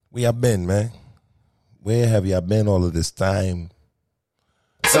Where y'all been, man? Where have y'all been all of this time?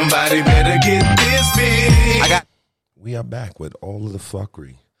 Somebody better get this big. We are back with all of the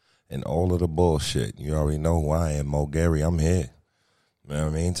fuckery and all of the bullshit. You already know who I am, Mo Gary. I'm here. You know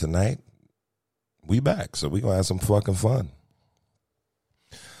what I mean? Tonight, we back, so we gonna have some fucking fun.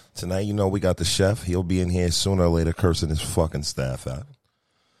 Tonight, you know, we got the chef. He'll be in here sooner or later cursing his fucking staff out.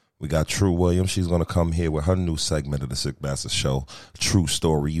 We got True Williams. She's going to come here with her new segment of the Sick Bastard Show, True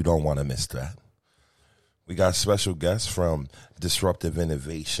Story. You don't want to miss that. We got special guests from Disruptive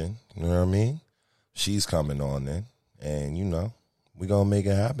Innovation. You know what I mean? She's coming on in. And, you know, we're going to make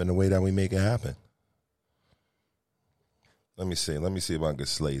it happen the way that we make it happen. Let me see. Let me see if I can get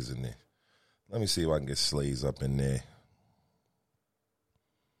Slays in there. Let me see if I can get Slays up in there.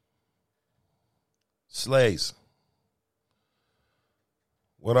 Slays.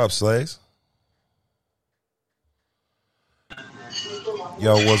 What up, Slays?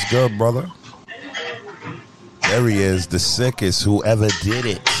 Yo, what's good, brother? There he is, the sickest who ever did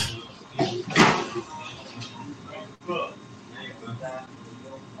it.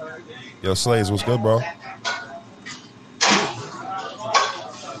 Yo, Slays, what's good, bro?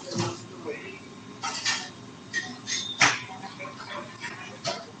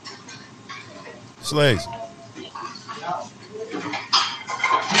 Slays.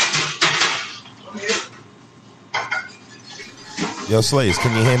 Yo, Slays,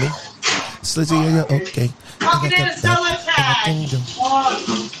 can you hear me? Slays, yeah, okay.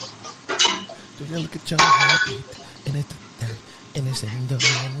 Look at your heartbeat, and it's in the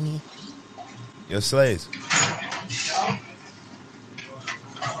money. Yo, Slays.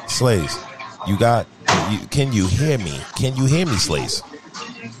 Slays, can you hear me? Can you hear me, Slays?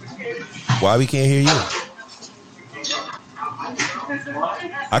 Why we can't hear you?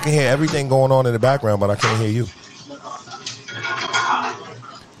 I can hear everything going on in the background, but I can't hear you.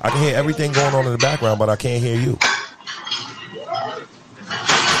 I can hear everything going on in the background, but I can't hear you.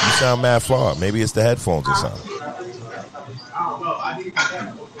 You sound mad far. Maybe it's the headphones or something.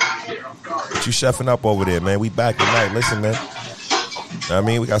 What you chefing up over there, man? We back tonight. Listen, man. You know what I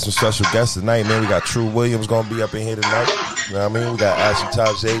mean? We got some special guests tonight, man. We got True Williams going to be up in here tonight. You know what I mean? We got Ashley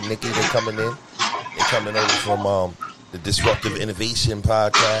Tajay, Nikki, they coming in. They coming over from the Disruptive Innovation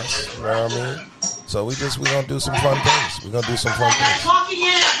podcast. You know what I mean? So we gonna do some fun things. We're gonna do some fun things. Walking in a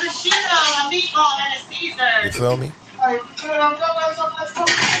prosciutto, a meatball, and a Caesar. You feel me?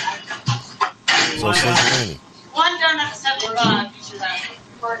 So Slizzini. One donut for $75.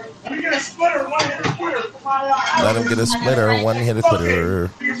 You get a splitter, one hit a quitter. Let him get a splitter, one hit a quitter.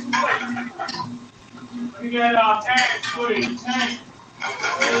 Let me get tank, please. Tank.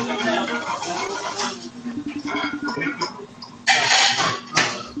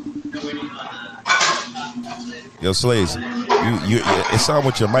 Yo, Slays, you it's on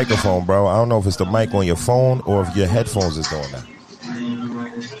with your microphone, bro. I don't know if it's the mic on your phone or if your headphones is doing that.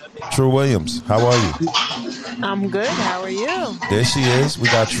 True Williams, how are you? I'm good. How are you? There she is. We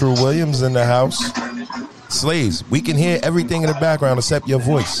got True Williams in the house. Slays, we can hear everything in the background except your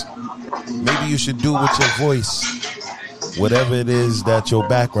voice. Maybe you should do with your voice whatever it is that your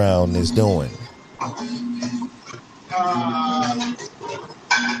background is doing.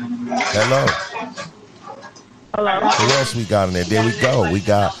 Hello. Hello. Who else we got in there? There we go.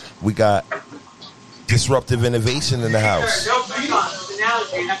 We got Disruptive Innovation in the house.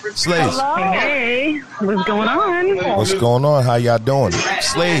 Slays. Hello. Hey, what's going on? What's going on? How y'all doing?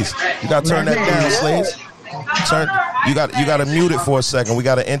 Slays, you gotta turn that down, Slays. You got to mute it for a second. We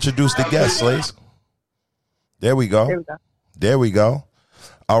got to introduce the guest, Slays. There we go. There we go.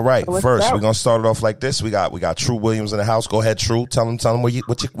 All right. First, we're gonna start it off like this. We got True Williams in the house. Go ahead, True. Tell them where you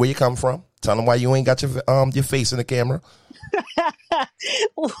come from. Tell them why you ain't got your face in the camera.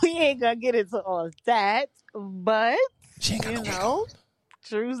 We ain't gonna get into all of that, but you know,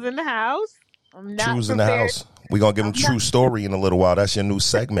 True's in the house. I'm not True's prepared. in the house. We're gonna give him True Story in a little while. That's your new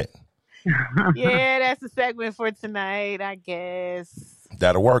segment. Yeah, that's a segment for tonight, I guess.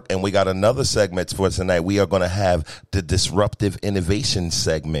 That'll work. And we got another segment for tonight. We are going to have the Disruptive Innovation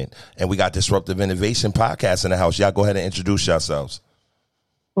segment. And we got Disruptive Innovation podcast in the house. Y'all go ahead and introduce yourselves.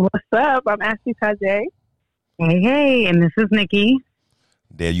 What's up? I'm Ashley Tajay. Hey, and this is Nikki.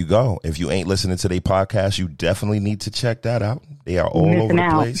 There you go. If you ain't listening to their podcast, you definitely need to check that out. They are all over the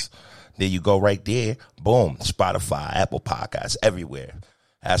place. There you go right there. Boom. Spotify, Apple Podcasts, everywhere.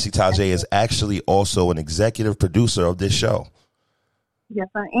 Ashley Tajay is actually also an executive producer of this show. Yes,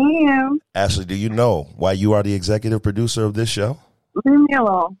 I am. Ashley, do you know why you are the executive producer of this show? Leave me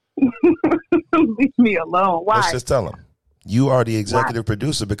alone. Leave me alone. Why? Let's just tell them. You are the executive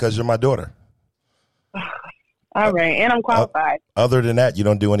producer because you're my daughter. All right, and I'm qualified. Other than that, you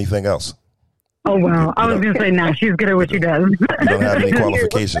don't do anything else. Oh, wow. I was going to say, no, she's good at what she does. You don't have any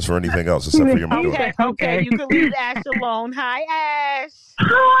qualifications for anything else except for your medulla. Okay. You can leave Ash alone. Hi, Ash.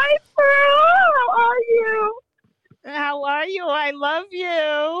 Hi, Pearl. How are you? How are you? I love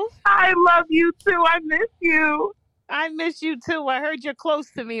you. I love you, too. I miss you. I miss you, too. I heard you're close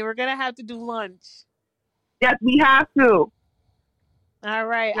to me. We're going to have to do lunch. Yes, we have to. All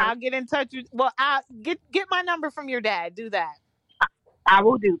right. I'll get in touch with... Well, I'll get my number from your dad. Do that. I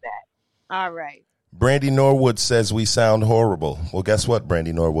will do that. All right. Brandy Norwood says we sound horrible. Well, guess what,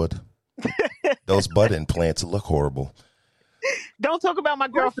 Brandy Norwood? Those butt implants look horrible. Don't talk about my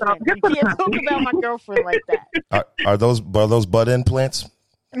girlfriend. You can't talk about my girlfriend like that. Are those butt implants?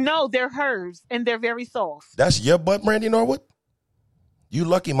 No, they're hers, and they're very soft. That's your butt, Brandy Norwood? You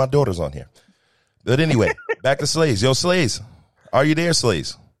lucky my daughter's on here. But anyway, back to Slays. Yo, Slays, are you there,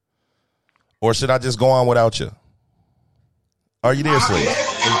 Slays? Or should I just go on without you? Are you there, Slays?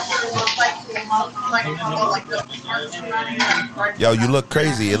 Yo, you look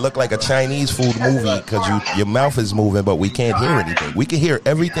crazy. It looked like a Chinese food movie because your mouth is moving, but we can't hear anything. We can hear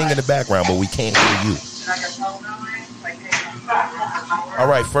everything in the background, but we can't hear you. All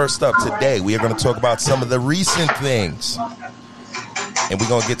right, first up today, we are going to talk about some of the recent things. And we're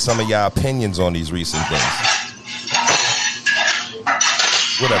going to get some of y'all opinions on these recent things.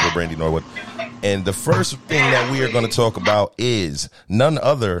 Whatever, Brandy Norwood. And the first thing that we are going to talk about is none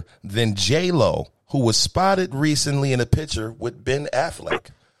other than Jlo, who was spotted recently in a picture with Ben Affleck.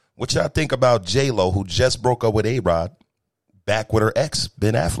 What y'all think about Jlo, who just broke up with A-Rod, back with her ex,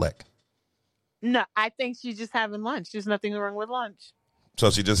 Ben Affleck? No, I think she's just having lunch. There's nothing wrong with lunch. So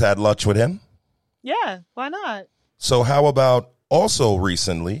she just had lunch with him? Yeah, why not? So how about also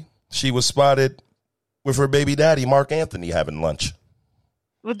recently, she was spotted with her baby daddy, Mark Anthony, having lunch?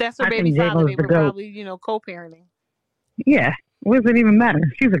 Well, that's her baby father. They were probably, co-parenting. Yeah. What does it even matter?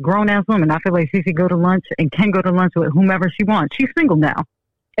 She's a grown-ass woman. I feel like she should go to lunch and can go to lunch with whomever she wants. She's single now.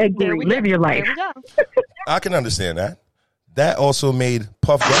 Agree. Live your life. There we go. I can understand that. That also made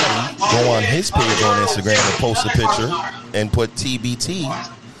Puff Daddy go on his page on Instagram and post a picture and put TBT.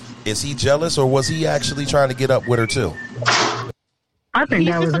 Is he jealous or was he actually trying to get up with her too? I think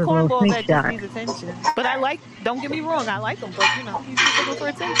that was a his little cornball sneak that shot. just needs attention. But don't get me wrong, I like him, but he's just looking for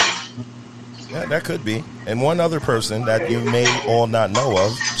attention. Yeah, that could be. And one other person that you may all not know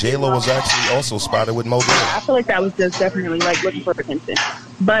of, Jlo was actually also spotted with Mo Gary. I feel like that was just definitely looking for attention.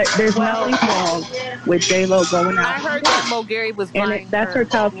 But there's nothing wrong with Jlo going out. I heard that Mo Gary was buying that's her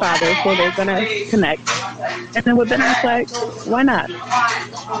child's father, so they're gonna connect. And then with Ben Affleck, why not?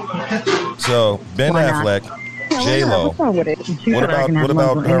 So Ben Affleck, Jlo. What's wrong with it? What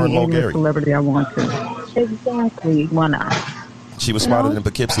about her and Mo Gary? Celebrity I want to. Exactly. Why not? She was spotted in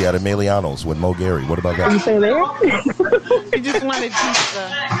Poughkeepsie at Emiliano's with Mo Gary. What about that? You say there? She just wanted pizza.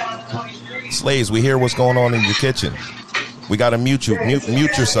 Slaves, we hear what's going on in your kitchen. We got to mute you.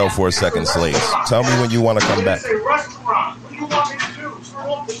 Mute yourself for a second, Slaves. Tell me when you want to come back.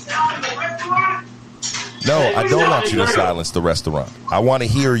 No, I don't want you to silence the restaurant. I want to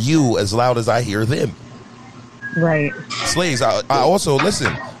hear you as loud as I hear them. Right. Slaves, I also,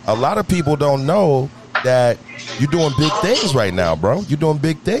 listen, a lot of people don't know that you're doing big things right now, bro. You're doing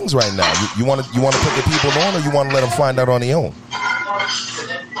big things right now. You want to put the people on, or you want to let them find out on their own?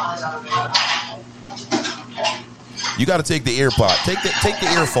 You got to take the earpod. Take the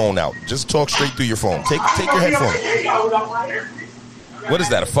earphone out. Just talk straight through your phone. Take your headphone. What is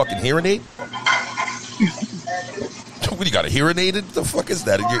that? A fucking hearing aid? What, you got a hearing aid? What the fuck is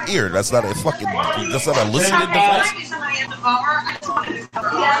that in your ear? That's not a fucking. That's not a listening device.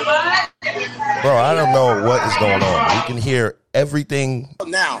 Bro, I don't know what is going on. We can hear everything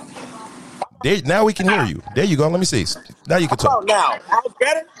now. Now we can hear you. There you go. Let me see. Now you can talk. Now, how's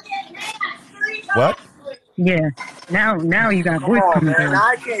better? What? Yeah. Now you got voice coming through. Now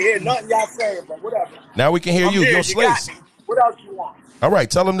I can't hear nothing y'all saying, but whatever. Now we can hear you. Yo, Slace. What else you want? All right,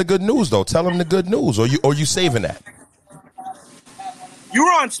 tell them the good news though. Tell them the good news, or you saving that? You're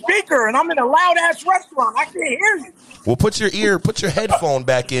on speaker, and I'm in a loud ass restaurant. I can't hear you. Well, put your headphone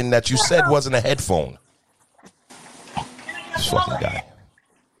back in that you said wasn't a headphone. This fucking guy.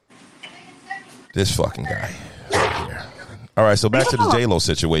 Right here. All right, so back to the Jlo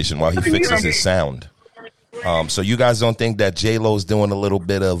situation while he fixes his sound. So you guys don't think that Jlo's doing a little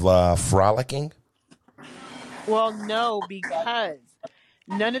bit of frolicking? Well, no, because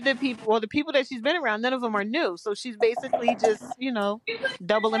none of the people, well, the people that she's been around, none of them are new. So she's basically just,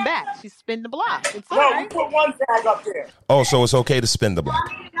 doubling back. She's spin the block. It's all No, you right. put one tag up there. Oh, so it's okay to spin the block.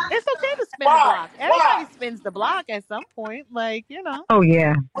 It's okay to spin the block. Everybody spins the block at some point. Oh,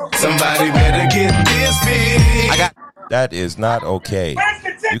 yeah. Somebody better get this big. That is not okay.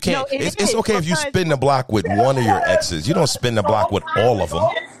 You can't. No, it's okay if you spin the block with one of your exes. You don't spin the block with all of them.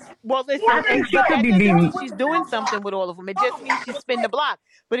 Well, that doesn't mean she's doing something with all of them. It just means she spin the block.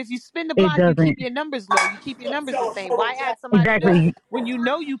 But if you spin the block, you keep your numbers low. You keep your numbers the same. Why add somebody new when you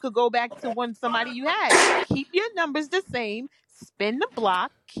know you could go back to somebody you had? Keep your numbers the same. Spin the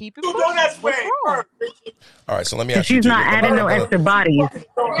block. Keep it pushing. What's wrong? All right, so let me ask you. She's not adding no extra bodies.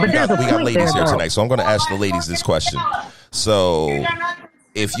 But we got ladies here tonight, so I'm going to ask the ladies this question. So,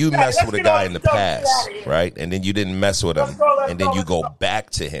 if you messed with a guy in the past, right, and then you didn't mess with him, and then you go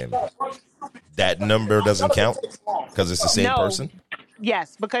back to him, that number doesn't count because it's the same person?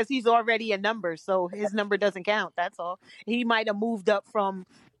 Yes, because he's already a number, so his number doesn't count. That's all. He might have moved up from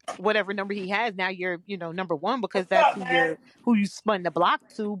whatever number he has. Now you're, number one because that's who you spun the block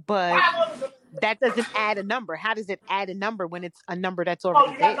to, but that doesn't add a number. How does it add a number when it's a number that's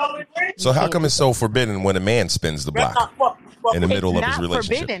already there? So how come it's so forbidden when a man spins the block in the middle of his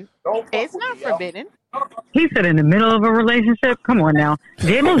relationship? It's not forbidden. He said in the middle of a relationship? Come on now.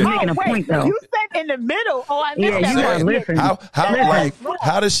 J-Lo's making a point, though. You said in the middle. Oh, I missed that. You gotta listen.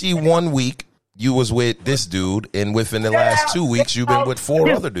 How does she 1 week you was with this dude, and within the last 2 weeks you've been with 4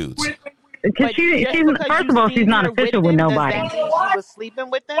 other dudes? Because she's first of all, she's not official with nobody. She was sleeping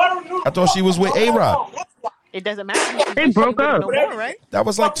with them? I thought she was with A-Rod. It doesn't matter. They broke up. No more, right? That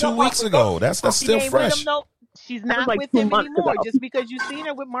was like 2 weeks ago. That's still fresh. She's not with him anymore. Just because you've seen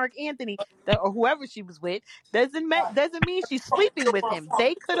her with Mark Anthony or whoever she was with doesn't mean she's sleeping with him.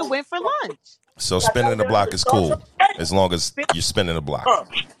 They could have went for lunch. So spinning the block is cool as long as you're spinning the block.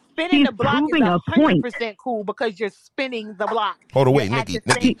 Spinning the block is 100% cool because you're spinning the block. Hold on, wait, Nikki,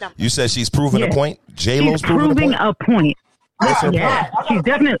 you said she's proving a point? J-Lo's proving a point. What's her point? She's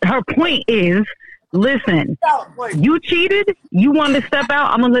definitely, her point is, listen, you cheated, you wanted to step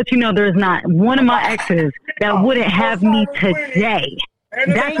out, I'm going to let you know there's not one of my exes that wouldn't have me today.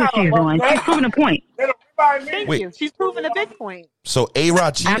 That's what she's doing. She's proving a point. Thank you. She's proving a big point. So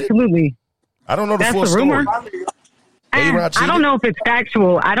A-Rod cheated? Absolutely. I don't know the That's full the rumor. story. A-Rod cheated? I don't know if it's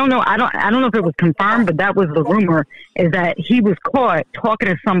factual. I don't know if it was confirmed, but that was the rumor, is that he was caught talking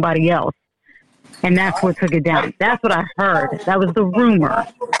to somebody else. And that's what took it down. That's what I heard. That was the rumor.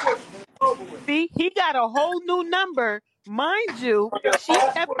 See, he got a whole new number. Mind you, she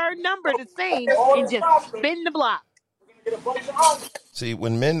kept her number the same and just spin the block. See,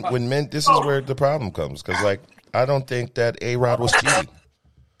 when men, this is where the problem comes. Because, I don't think that A-Rod was cheating.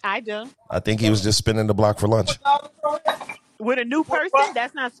 I do. I think he was just spinning the block for lunch. With a new person,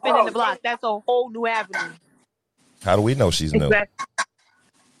 that's not spinning the block. That's a whole new avenue. How do we know she's new?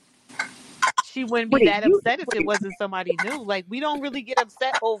 She wouldn't be that upset if it wasn't somebody new. We don't really get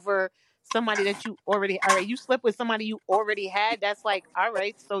upset over somebody that you already, all right, you slept with somebody you already had. That's all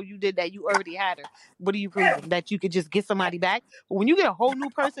right, so you did that. You already had her. What are you proving? That you could just get somebody back? But when you get a whole new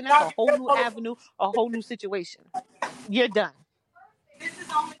person, that's a whole new avenue, a whole new situation. You're done.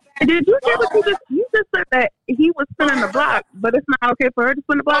 Did you hear what you just said that he was spinning the block, but it's not okay for her to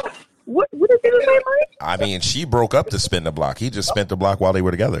spin the block? What did you say, Mike? I mean, she broke up to spin the block. He just spent the block while they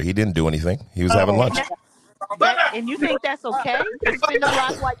were together. He didn't do anything. He was having lunch. And you think that's okay? To spin the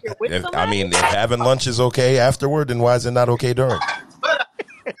block while you're with somebody? If having lunch is okay afterward, then why is it not okay during?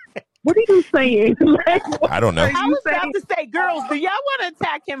 What are you saying? I don't know. I was about to say, girls, do y'all want to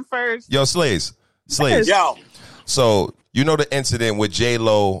attack him first? Yo, Slays. Yo. So, you know the incident with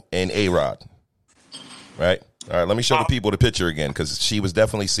J-Lo and A-Rod, right? All right, let me show the people the picture again, because she was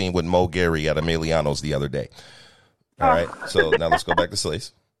definitely seen with Mo Gary at Emiliano's the other day. All right, so now let's go back to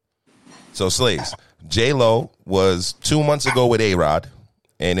Slays. So, Slays, J-Lo was 2 months ago with A-Rod,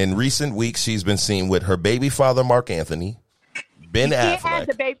 and in recent weeks, she's been seen with her baby father, Mark Anthony, Ben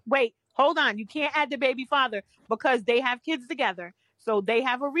Affleck. Wait, hold on. You can't add the baby father because they have kids together, so they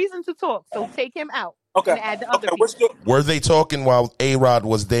have a reason to talk. So take him out. Okay. And add the other people. Were they talking while A-Rod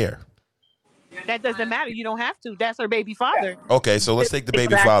was there? That doesn't matter. You don't have to. That's her baby father. Okay, so let's take the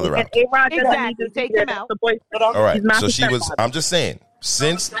baby father out. Exactly. Take him out. All right. So she was. I'm just saying.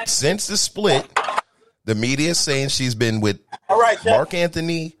 Since the split, the media is saying she's been with Mark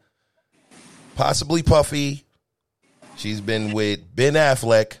Anthony, possibly Puffy. She's been with Ben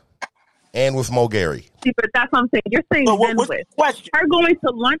Affleck and with Mo Gary. See, but that's what I'm saying. You're saying been with. Her going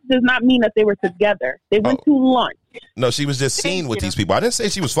to lunch does not mean that they were together. They went to lunch. No, she was just seen with these people. I didn't say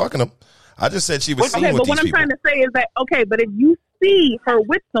she was fucking them. I just said she was seen with these people. But what I'm trying to say is that, okay, but if you see her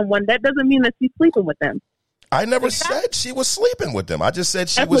with someone, that doesn't mean that she's sleeping with them. I never said she was sleeping with them. I just said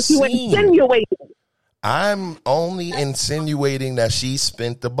she That's was what you seen. insinuating. I'm only insinuating that she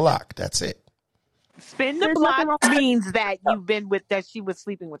spent the block. That's it. Spin the block means that you've been with that she was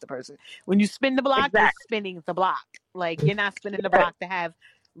sleeping with the person. When you spin the block, you're spinning the block. Like you're not spinning the block to have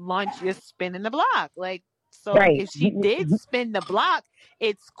lunch. You're spinning the block. Like so, if she did spin the block,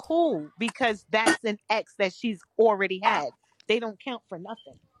 it's cool because that's an ex that she's already had. They don't count for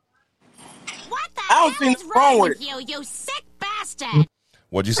nothing. What the hell is wrong with you, you sick bastard?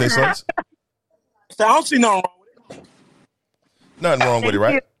 What'd you say, Sons? I don't see nothing wrong with it. Nothing wrong with it,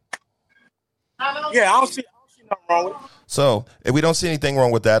 right? Yeah, I don't see nothing wrong with it. So, if we don't see anything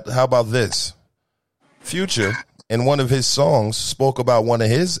wrong with that, how about this? Future, in one of his songs, spoke about one of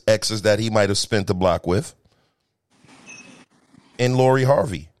his exes that he might have spent the block with in Lori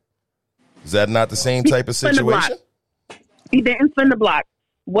Harvey. Is that not the same type of situation? He didn't spin the block.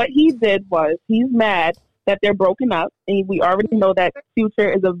 What he did was he's mad that they're broken up, and we already know that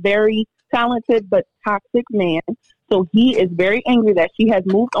Future is a very talented but toxic man. So he is very angry that she has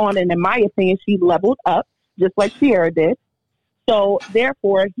moved on, and in my opinion, she leveled up just like Sierra did. So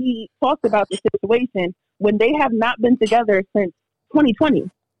therefore, he talked about the situation when they have not been together since 2020.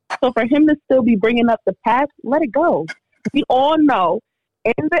 So for him to still be bringing up the past, let it go. We all know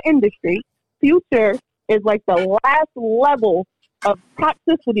in the industry, Future is like the last level of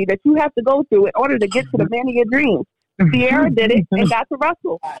toxicity that you have to go through in order to get to the man of your dreams. Sierra did it and got to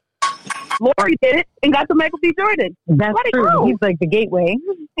Russell. Lori did it and got to Michael B. Jordan. That's true. He's like the gateway.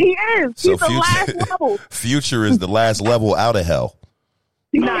 He is. So He's the last level. Future is the last level out of hell.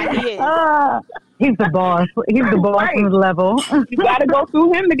 Nah, he is. He's the boss. He's the boss Right. of the level. You got to go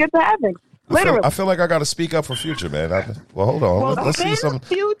through him to get to heaven. Literally. I feel like I got to speak up for Future, man. Well, hold on. Well, Let's see spin some.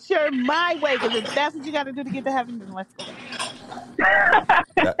 Future my way, because if that's what you got to do to get to heaven, then let's go.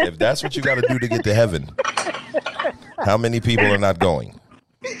 If that's what you got to do to get to heaven, how many people are not going?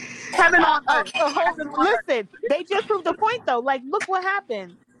 Heaven on earth. Listen, they just proved the point, though. Like, look what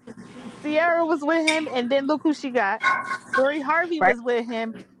happened. Sierra was with him, and then look who she got. Lori Harvey was with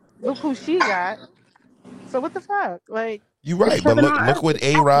him. Look who she got. So what the fuck? Like, You're right, but look what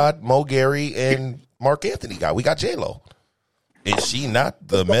A-Rod, Mo Gary, and Mark Anthony got. We got J-Lo. Is she not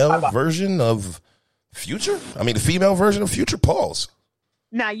the male version of Future? I mean, the female version of Future? Pause.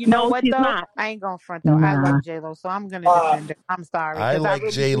 now you know what she's though? not. I ain't gonna front though. I love J-Lo, so I'm gonna defend her. I'm sorry. I 'cause like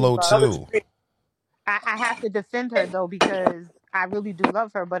really J-Lo do love- too. I have to defend her though because I really do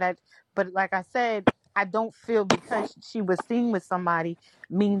love her. But like I said, I don't feel because she was seen with somebody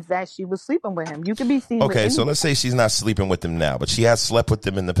means that she was sleeping with him. You could be seen with Okay, so anyone. let's say she's not sleeping with them now, but she has slept with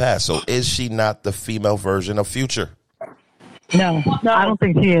them in the past. So is she not the female version of Future? No, I don't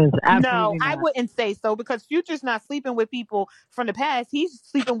think she is. No, Absolutely I not. wouldn't say so because Future's not sleeping with people from the past. He's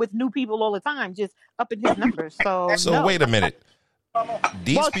sleeping with new people all the time, just upping his numbers. So no. Wait a minute.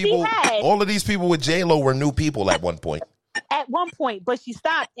 These Well, she people, had- all of these people with J-Lo were new people at one point. At one point, but she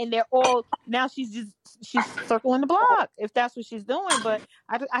stopped, and they're all now. She's circling the block if that's what she's doing. But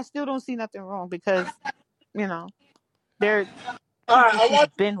I still don't see nothing wrong because they're she's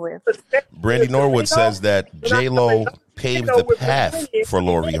been with. Brandy Norwood says that J-Lo paved the path for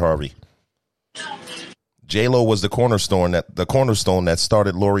Lori Harvey. J-Lo was the cornerstone that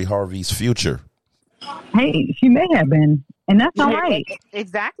started Lori Harvey's future. Hey, she may have been, and that's all right.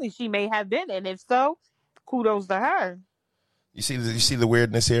 Exactly, she may have been, and if so, kudos to her. You see the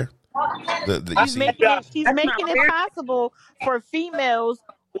weirdness here? She's making it possible for females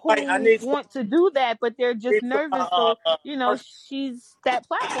who want to do that, but they're just nervous. So she's that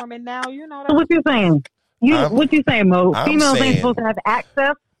platform, and now So what you saying? What you saying, Mo? I'm Females saying- ain't supposed to have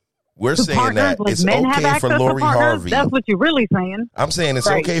access. We're to saying partners, that like it's men have okay access for to Lori partners? Harvey. That's what you're really saying. I'm saying it's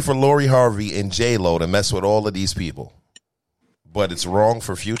Right. okay for Lori Harvey and J-Lo to mess with all of these people, but it's wrong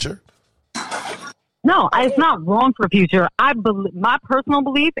for Future. No, it's not wrong for Future. My personal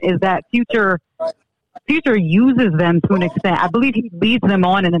belief is that Future uses them to an extent. I believe he leads them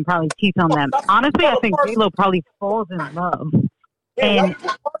on and then probably cheats on them. Honestly, I think J-Lo probably falls in love and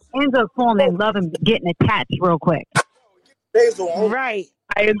ends up falling in love and getting attached real quick. Right.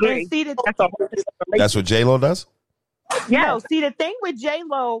 I agree. And see the That's what J-Lo does? No, see the thing with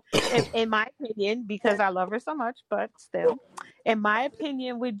J-Lo, in my opinion, because I love her so much, but still, in my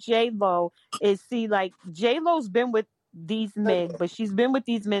opinion with J-Lo is like J-Lo's been with these men, but she's been with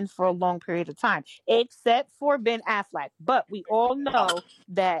these men for a long period of time, except for Ben Affleck. But we all know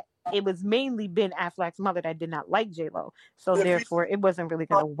that it was mainly Ben Affleck's mother that did not like J-Lo. So therefore, it wasn't really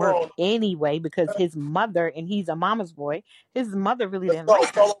going to work anyway because his mother, and he's a mama's boy, his mother really didn't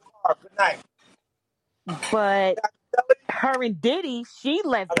like him. But her and Diddy, she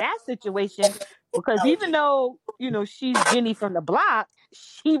left that situation because even though, she's Jenny from the block,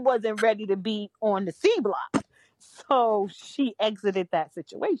 she wasn't ready to be on the C block. So she exited that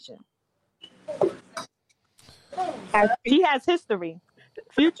situation. He has history.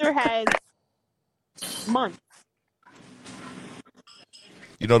 Future has months.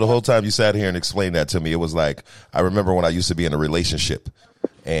 The whole time you sat here and explained that to me, it was like, I remember when I used to be in a relationship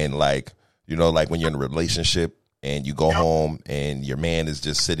and like when you're in a relationship and you go home and your man is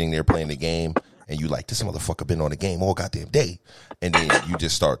just sitting there playing the game and you like, this motherfucker been on the game all goddamn day. And then you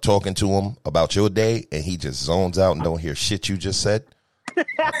just start talking to him about your day and he just zones out and don't hear shit you just said.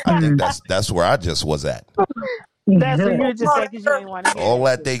 I think that's where I just was at. That's what you just said because you didn't want to hear all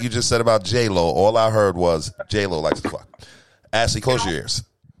that thing you just said about Jlo, all I heard was Jlo likes to fuck. Ashley, close your ears.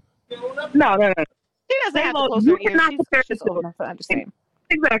 No. She doesn't have to close her ears. She's old enough to understand.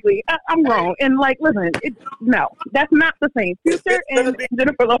 Exactly. I'm wrong. And like, listen, no, that's not the same. Future and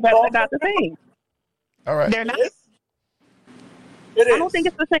Jennifer Lopez are not the same. All right. They're not. I don't think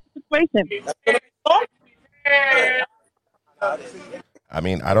it's the same situation. I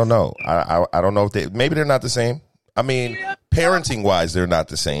mean, I don't know. I don't know if maybe they're not the same. I mean, parenting wise, they're not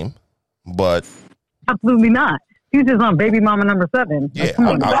the same, but absolutely not. She's just on baby mama number 7.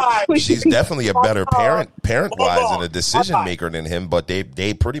 Yeah, she's definitely a better parent wise and a decision maker than him, but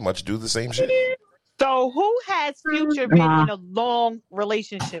they pretty much do the same shit. So who has Future been in a long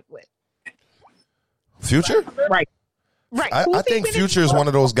relationship with? Future? Right. I think Future is one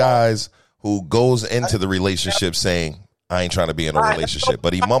of those guys who goes into the relationship saying, I ain't trying to be in a relationship,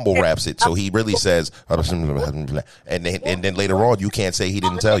 but he mumble raps it. So he really says, and then later on, you can't say he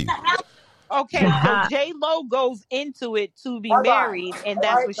didn't tell you. Okay, so Jlo goes into it to be married, and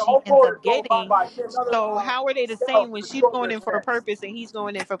that's what she ends up getting. So how are they the same when she's going in for a purpose and he's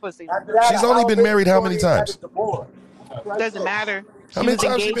going in for pussy? She's only been married how many times? Doesn't matter. How many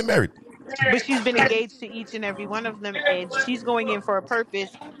times has she been married? But she's been engaged to each and every one of them, and she's going in for a purpose,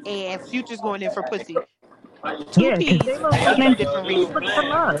 and Future's going in for pussy. Two peas for different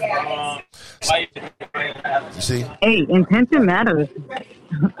reasons. You see? Hey, intention matters.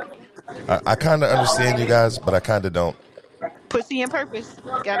 I kind of understand you guys, but I kind of don't. Pussy and purpose.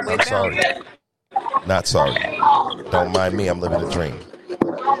 Gotta wait. I'm sorry. Not sorry. Don't mind me. I'm living a dream.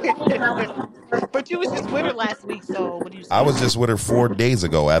 But you was just with her last week, so what do you say? I was just with her 4 days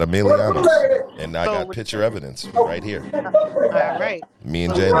ago at Emiliano's, and I got picture evidence right here. All right. Me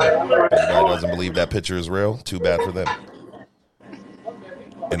and Jayla. If anybody doesn't believe that picture is real, too bad for them.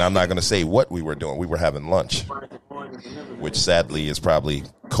 And I'm not going to say what we were doing. We were having lunch, which sadly is probably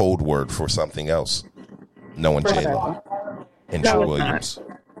code word for something else. Knowing Jayla and True Williams.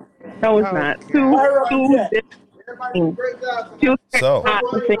 No, it's not. So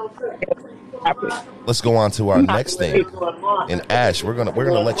let's go on to our next thing. And Ash, we're gonna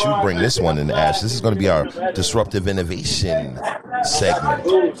let you bring this one in, Ash. This is gonna be our Disruptive Innovation segment.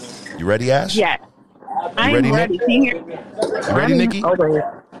 You ready, Ash? Yeah. I'm ready, Nick? You ready, Nikki? Stay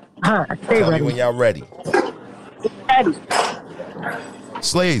Tell ready. me when y'all ready. Ready.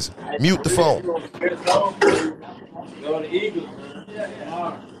 Slays, mute the phone.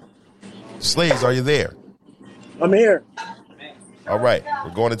 Slays, are you there? I'm here. All right,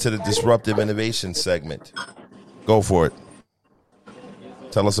 we're going into the Disruptive Innovation segment. Go for it.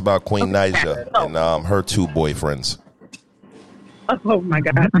 Tell us about Queen Naija and her 2 boyfriends. Oh my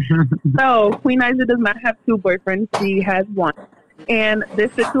God. So Queen Naija does not have 2 boyfriends. She has 1. And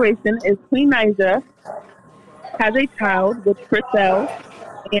this situation is Queen Naija has a child with Chriselle,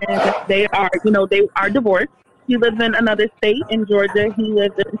 and they are divorced. She lives in another state in Georgia. He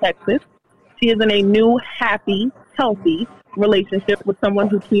lives in Texas. She is in a new, happy, healthy relationship with someone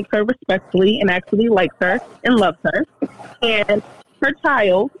who treats her respectfully and actually likes her and loves her. And her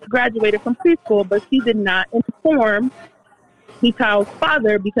child graduated from preschool, but she did not inform the child's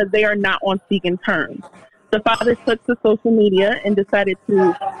father because they are not on speaking terms. The father took to social media and decided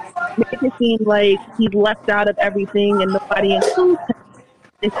to make it seem like he's left out of everything and nobody includes him.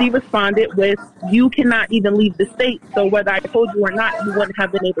 And she responded with, "You cannot even leave the state, so whether I told you or not, you wouldn't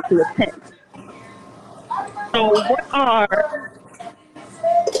have been able to attend."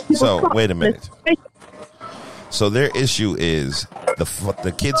 So wait a minute. So their issue is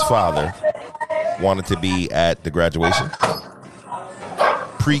the kid's father wanted to be at the graduation?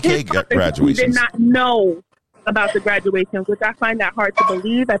 Pre-K graduation. He did not know about the graduation, which I find that hard to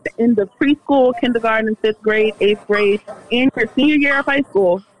believe. At the end of preschool, kindergarten, 5th grade, 8th grade, and your senior year of high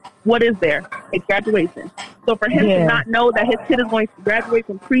school, what is there? A graduation. So for him to not know that his kid is going to graduate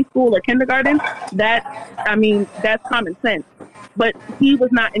from preschool or kindergarten, that's common sense. But he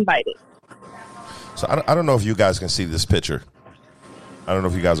was not invited. So I don't know if you guys can see this picture. I don't know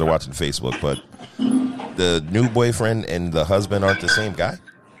if you guys are watching Facebook, but the new boyfriend and the husband aren't the same guy.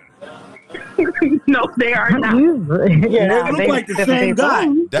 No, they are not. Yeah, they look like the same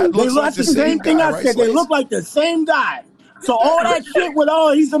guy. That looks like the same thing guy, I right, said. They Slaves? look like the same guy. So all that shit with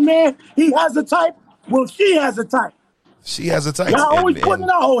he's a man, he has a type. Well, she has a type. She has a type. Y'all always putting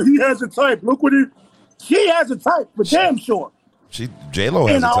it out. Oh, he has a type. Look what she has a type, for damn sure. J-Lo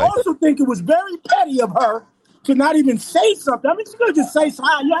has And a I type. also think it was very petty of her to not even say something. I mean, she could have just say,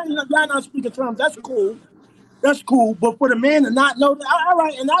 y'all not speaking terms. That's cool. That's cool. But for the man to not know that, all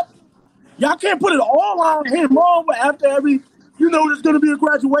right, and y'all can't put it all on him over after every, there's going to be a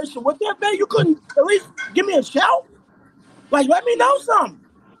graduation. What that, man? You couldn't at least give me a shout? Like, let me know something.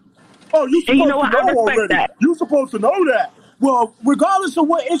 Oh, you supposed to know already. That. You supposed to know that. Well, regardless of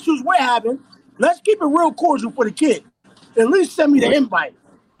what issues we're having, let's keep it real cordial for the kid. At least send me the invite.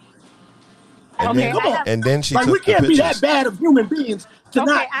 And then, come on. And then she we can't be that bad of human beings to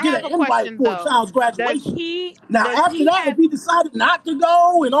not get an invite for a child's graduation. After that, if he decided not to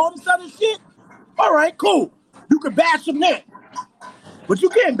go and all this other shit, all right, cool. You can bash him then. But you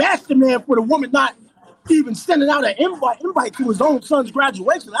can't bash the man for the woman not even sending out an invite to his own son's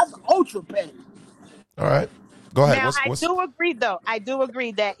graduation. That's ultra petty. All right. Go ahead. Now, I do agree, though. I do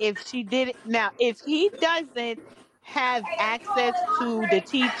agree that if she did it, now, if he doesn't have access to the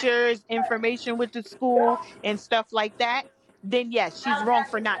teachers' information with the school and stuff like that, then yes, she's wrong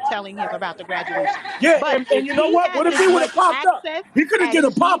for not telling him about the graduation. Yeah, but and you know what? What if he would have popped up? He could have get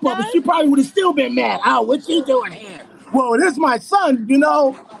a pop-up and she probably would have still been mad. Oh, what's he doing here? Well, this is my son,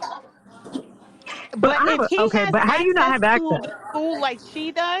 But if he has how do you not have access to the school like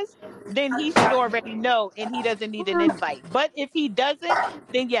she does, then he should already know and he doesn't need an invite. But if he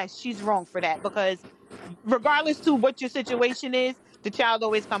doesn't, then yes, she's wrong for that, because regardless to what your situation is, the child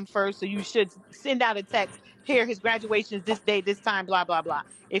always comes first. So you should send out a text. Here, his graduation is this day, this time, blah, blah, blah.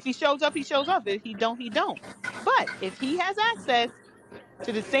 If he shows up, he shows up. If he don't, he don't. But if he has access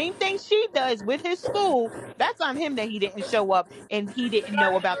to the same thing she does with his school, that's on him that he didn't show up and he didn't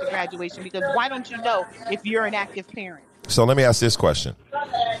know about the graduation, because why don't you know if you're an active parent? So let me ask this question.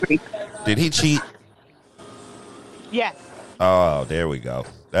 Did he cheat? Yes. Oh, there we go.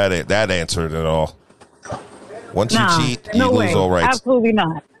 That answered it all. Once you cheat, you no lose way. all rights. Absolutely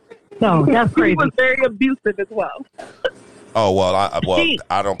not. No, that's crazy. He was very abusive as well. Oh, well,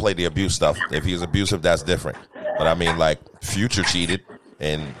 I don't play the abuse stuff. If he's abusive, that's different. But I mean, like, Future cheated,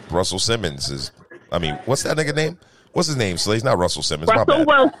 and Russell Simmons is, what's that nigga name? What's his name, Slays? Not Russell Simmons. Russell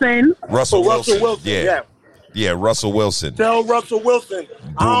Wilson. Russell Wilson. Yeah, Russell Wilson. Tell Russell Wilson.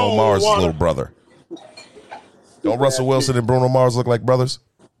 Bruno Mars' little brother. Don't Russell Wilson and Bruno Mars look like brothers?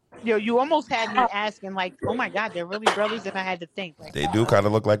 Yo, you almost had me asking, like, oh my God, they're really brothers? And I had to think. Like, they do kind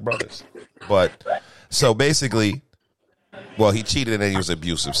of look like brothers. But, so basically, well, he cheated and he was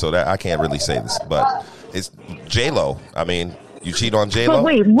abusive, so that I can't really say this. But it's J-Lo. You cheat on J-Lo?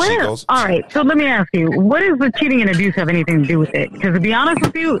 But wait, all right, so let me ask you, what does the cheating and abuse have anything to do with it? Because to be honest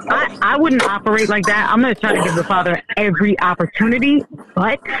with you, I wouldn't operate like that. I'm not trying to give the father every opportunity,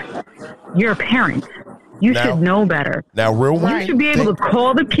 but you're a parent. You should know better. Now, real women, you should be able to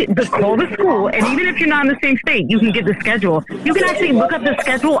call the school, and even if you're not in the same state, you can get the schedule. You can actually look up the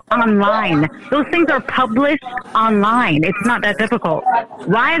schedule online. Those things are published online. It's not that difficult.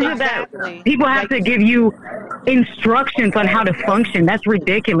 Why is it that people have to give you instructions on how to function? That's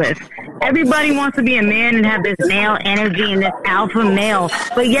ridiculous. Everybody wants to be a man and have this male energy and this alpha male,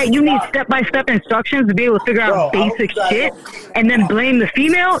 but yet you need step-by-step instructions to be able to figure out basic shit and then blame the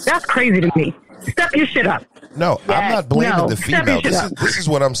female? That's crazy to me. Step your shit up. No, I'm not blaming the female. This is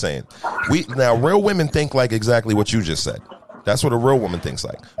what I'm saying. Now, real women think like exactly what you just said. That's what a real woman thinks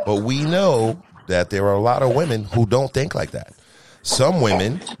like. But we know that there are a lot of women who don't think like that. Some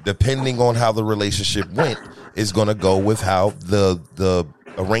women, depending on how the relationship went, is going to go with how the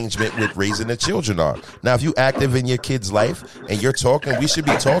arrangement with raising the children are. Now, if you active in your kid's life and you're talking, we should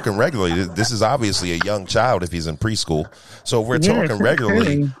be talking regularly. This is obviously a young child if he's in preschool. So if we're talking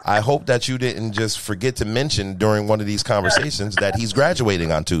regularly, I hope that you didn't just forget to mention during one of these conversations that he's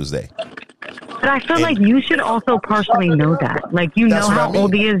graduating on Tuesday. But I feel like you should also partially know that. Like, you know how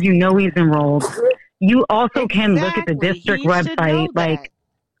old he is, you know he's enrolled. You also can look at the district website. Like,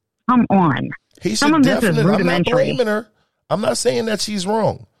 come on. Some of this is rudimentary. I'm not blaming her. I'm not saying that she's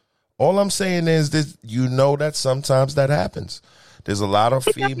wrong. All I'm saying is that you know that sometimes that happens. There's a lot of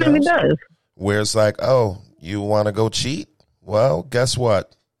females where it's like, oh, you want to go cheat? Well, guess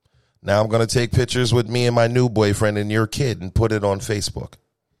what? Now I'm going to take pictures with me and my new boyfriend and your kid and put it on Facebook.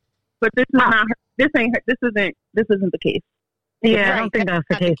 But this is not her. This isn't the case. Yeah, I don't think that's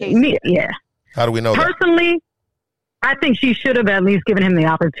the case. Yeah. How do we know that? Personally, I think she should have at least given him the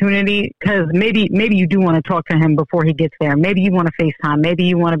opportunity, because maybe you do want to talk to him before he gets there. Maybe you want to FaceTime. Maybe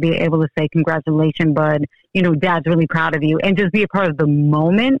you want to be able to say, congratulations, bud. You know, Dad's really proud of you, and just be a part of the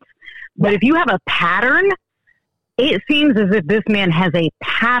moment. But if you have a pattern, it seems as if this man has a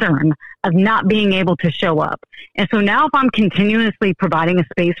pattern of not being able to show up. And so now if I'm continuously providing a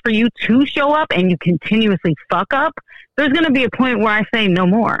space for you to show up and you continuously fuck up, there's going to be a point where I say no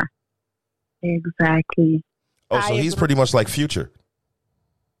more. Exactly. Oh, so he's pretty much like Future.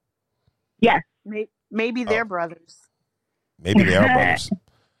 Yes. Maybe they're brothers. Maybe they are brothers.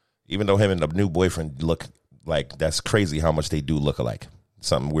 Even though him and the new boyfriend look like, that's crazy how much they do look alike.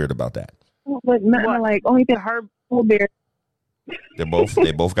 Something weird about that. But nothing like, only thing her beard. They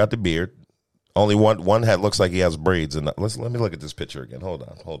both got the beard. Only one head looks like he has braids. And let me look at this picture again. Hold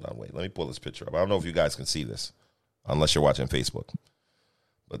on, wait. Let me pull this picture up. I don't know if you guys can see this, unless you're watching Facebook.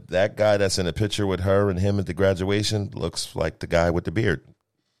 But that guy that's in the picture with her and him at the graduation looks like the guy with the beard.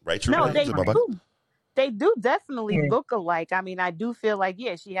 Right, True? No, they do definitely look alike. I mean, I do feel like,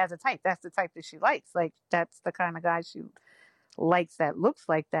 yeah, she has a type. That's the type that she likes. Like, that's the kind of guy she likes that looks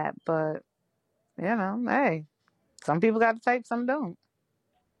like that. But, you know, hey, some people got a type, some don't.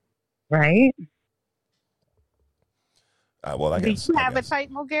 Right? Well, I guess. Do you have a type,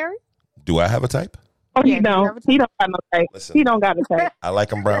 Mo Gary? Do I have a type? Oh, he don't. He don't got no type. Listen, he don't got a type. I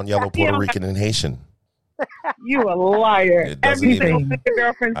like him brown, yellow, Puerto Rican, and Haitian. You a liar. Every single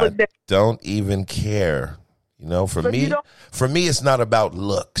girlfriend I don't even care. You know, for me, it's not about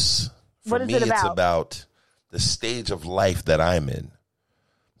looks. For me, it's about the stage of life that I'm in.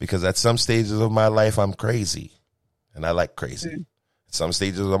 Because at some stages of my life, I'm crazy, and I like crazy. Some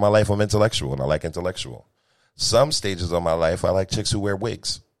stages of my life, I'm intellectual, and I like intellectual. Some stages of my life, I like chicks who wear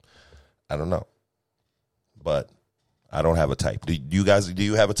wigs. I don't know. But I don't have a type. Do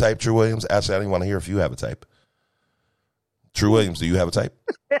you have a type, True Williams? Actually, I didn't want to hear if you have a type. True Williams, do you have a type?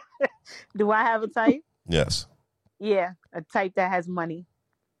 Do I have a type? Yes. Yeah, a type that has money.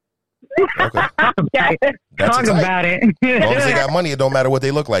 Okay. Talk about it. As long as they got money, it don't matter what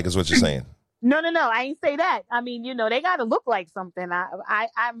they look like, is what you're saying. No, I ain't say that. I mean, you know, they got to look like something.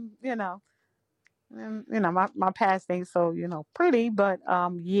 I'm, you know, my past ain't so, you know, pretty, but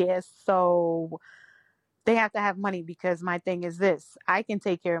yes. So they have to have money, because my thing is this: I can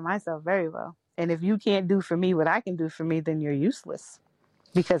take care of myself very well, and if you can't do for me what I can do for me, then you're useless,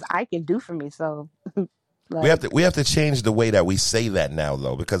 because I can do for me. So like, we have to change the way that we say that now,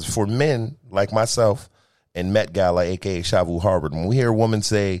 though, because for men like myself and Met Gala, aka Shavu Harvard, when we hear a woman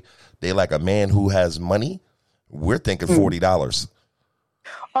say they like a man who has money, we're thinking $40.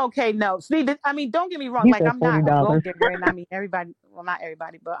 Okay, no. See, I mean, don't get me wrong. Like, I'm not a gold digger, and I mean, everybody, well, not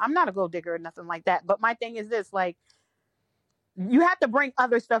everybody, but I'm not a gold digger or nothing like that. But my thing is this: like, you have to bring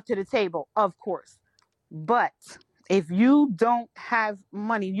other stuff to the table, of course. But if you don't have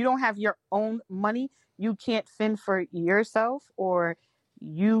money, you don't have your own money, you can't fend for yourself, or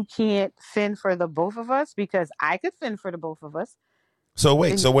you can't fend for the both of us, because I could fend for the both of us. So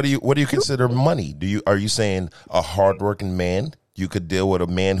wait, so what do you consider money? Are you saying a hardworking man? You could deal with a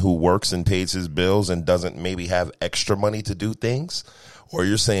man who works and pays his bills and doesn't maybe have extra money to do things? Or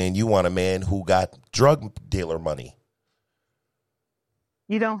you're saying you want a man who got drug dealer money?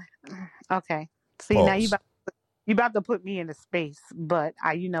 You don't. Okay. See, Pause. now you about to put me into space, but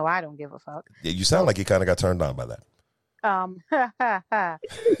I don't give a fuck. Yeah, you sound like you kind of got turned on by that.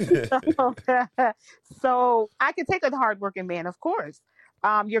 So I could take a hardworking man, of course.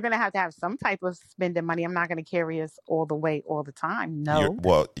 You're going to have some type of spending money. I'm not going to carry us all the way all the time. No.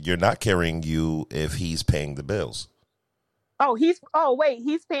 You're not carrying you if he's paying the bills. He's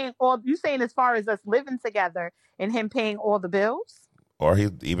paying all. You saying as far as us living together and him paying all the bills? Or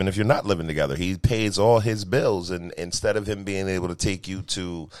even if you're not living together, he pays all his bills. And instead of him being able to take you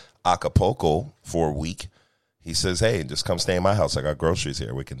to Acapulco for a week, he says, hey, just come stay in my house. I got groceries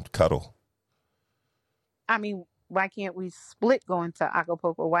here. We can cuddle. I mean, why can't we split going to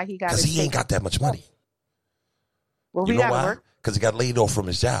Acapulco? Why he got? Because he ain't got that much money. Well, you know why? Because he got laid off from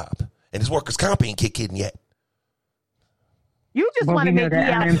his job. And his workers' comp ain't kicked in yet. You just want to make me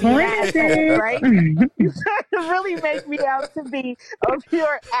out to be an asshole, right? You trying to really make me out to be a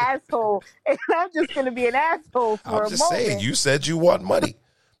pure asshole. And I'm just going to be an asshole for a moment. I'm just saying, you said you want money.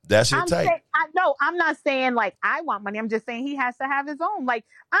 That's your type. I'm not saying like I want money. I'm just saying he has to have his own. Like,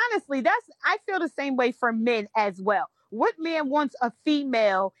 honestly, I feel the same way for men as well. What man wants a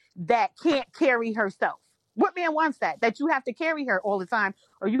female that can't carry herself? What man wants that you have to carry her all the time,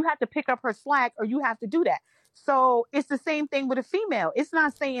 or you have to pick up her slack, or you have to do that? So it's the same thing with a female. It's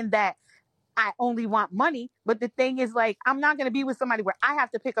not saying that I only want money. But the thing is, like, I'm not going to be with somebody where I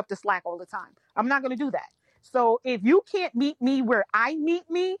have to pick up the slack all the time. I'm not going to do that. So if you can't meet me where I meet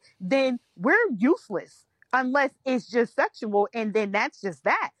me, then we're useless unless it's just sexual. And then that's just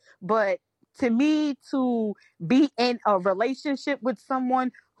that. But to me, to be in a relationship with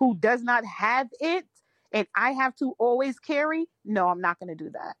someone who does not have it and I have to always carry, no, I'm not going to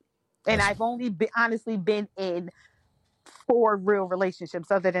do that. And I've only honestly been in 4 real relationships.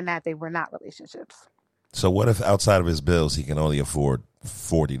 Other than that, they were not relationships. So what if outside of his bills, he can only afford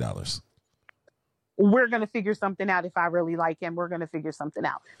 $40? We're going to figure something out. If I really like him, we're going to figure something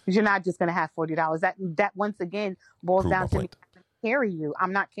out, because you're not just going to have $40. That once again boils down to me carry you.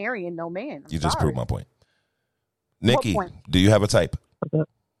 I'm not carrying no man. You just proved my point. Nikki, do you have a type? Do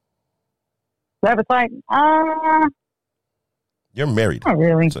I have a type? You're married. Not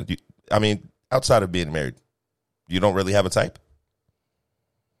really. So outside of being married, you don't really have a type?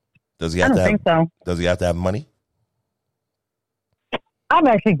 Does he have to have, think so. Does he have to have money? I've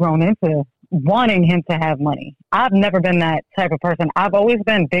actually grown into wanting him to have money. I've never been that type of person. I've always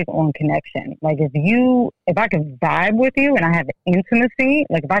been big on connection. Like if I could vibe with you and I have intimacy,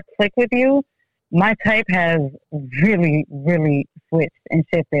 like if I click with you, my type has really, really switched and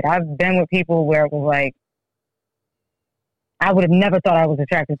shifted. I've been with people where it was like, I would have never thought I was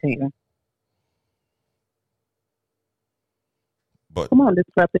attracted to you. But come on,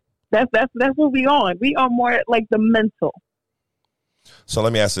 Disruptive. That's what we on. We are more like the mental. So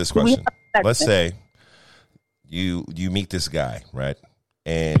let me ask this question. Let's say you meet this guy, right?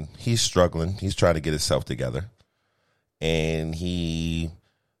 And he's struggling. He's trying to get himself together. And he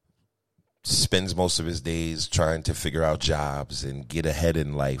spends most of his days trying to figure out jobs and get ahead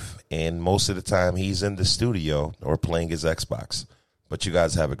in life. And most of the time he's in the studio or playing his Xbox. But you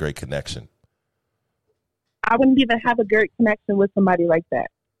guys have a great connection. I wouldn't even have a great connection with somebody like that.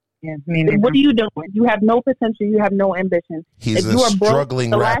 Yeah, what are you doing? You have no potential. You have no ambition. He's a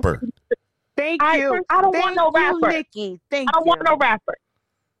struggling rapper. Thank you. I don't want no rapper. Nikki. I don't want no rapper.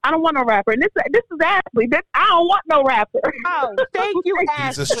 I don't want no rapper. And this is Ashley. I don't want no rapper. Oh, thank you,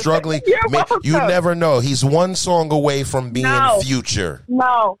 Ashley. He's a struggling. You never know. He's one song away from being Future.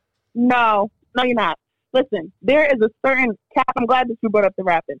 No, you're not. Listen, there is a certain cap. I'm glad that you brought up the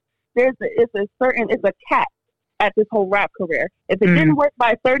rapping. It's a cap at this whole rap career. If it didn't work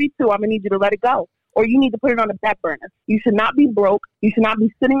by 32, I'm gonna need you to let it go, or you need to put it on the back burner. You should not be broke. You should not be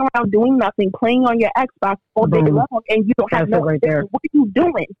sitting around doing nothing, playing on your Xbox all day long, and you don't have no. Right there. What are you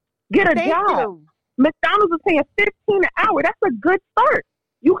doing? Get a job. McDonald's is paying $15 an hour. That's a good start.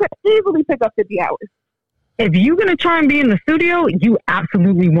 You could easily pick up 50 hours. If you're gonna try and be in the studio, you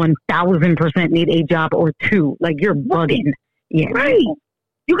absolutely 1000% need a job or two. Like you're bugging. Yeah. Right.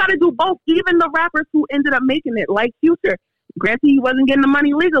 You got to do both. Even the rappers who ended up making it, like Future, granted he wasn't getting the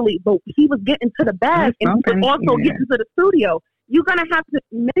money legally, but he was getting to the bag and he was also getting to the studio. You're going to have to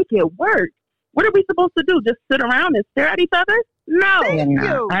make it work. What are we supposed to do? Just sit around and stare at each other? No.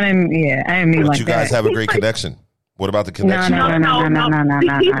 I didn't mean like that. You guys have a great connection. What about the connection? No.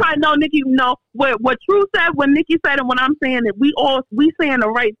 He probably know, Nikki. No, what True said, when Nikki said, and when I'm saying that we saying the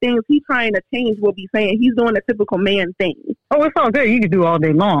right things. He's trying to change what we saying. He's doing a typical man thing. Oh, it's all good. You can do all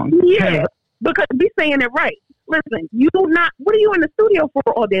day long. Yeah, because we saying it right. Listen, what are you in the studio for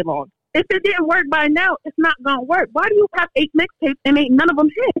all day long? If it didn't work by now, it's not gonna work. Why do you have 8 mixtapes and ain't none of them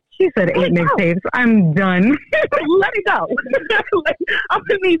hit? She said 8 mixtapes. I'm done. Let it go. I'm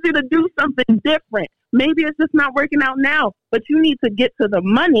gonna need you to do something different. Maybe it's just not working out now, but you need to get to the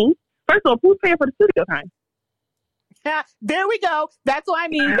money. First of all, who's paying for the studio time? There we go. That's what I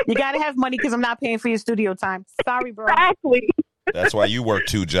mean. You got to have money because I'm not paying for your studio time. Sorry, bro. Exactly. That's why you work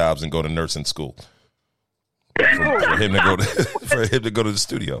 2 jobs and go to nursing school. For him to go to the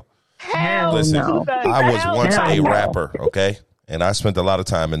studio. Hell Listen, no. I was once a rapper, okay? And I spent a lot of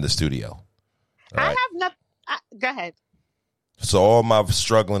time in the studio. I have nothing. Go ahead. So all my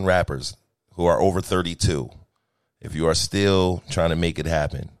struggling rappers who are over 32, if you are still trying to make it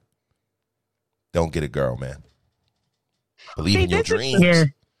happen, don't get a girl, man. Believe in your dreams. Yeah.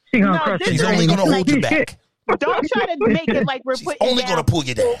 She's only going to hold you back. Don't try to make it like we're putting only going to pull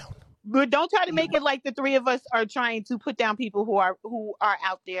you down. But don't try to make it like the 3 of us are trying to put down people who are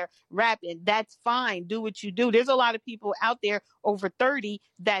out there rapping. That's fine. Do what you do. There's a lot of people out there over 30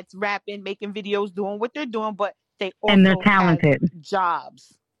 that's rapping, making videos, doing what they're doing, but they also they're talented. have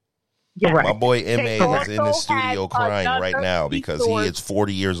jobs. Yeah. My boy M.A. is in the studio crying right now because he is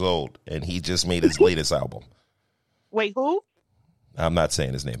 40 years old and he just made his latest album. Wait, who? I'm not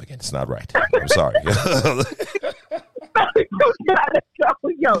saying his name again. It's not right. I'm sorry.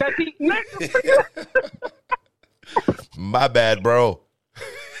 My bad, bro.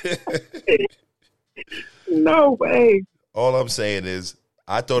 No way. All I'm saying is,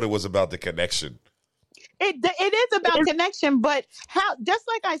 I thought it was about the connection. It is about connection, but how? Just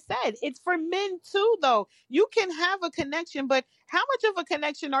like I said, it's for men too. Though you can have a connection, but how much of a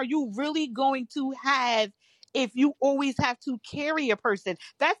connection are you really going to have if you always have to carry a person?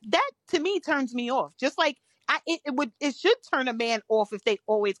 That to me turns me off. Just like it should turn a man off if they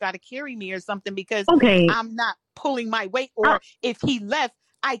always got to carry me or something because Okay. I'm not pulling my weight, or if he left,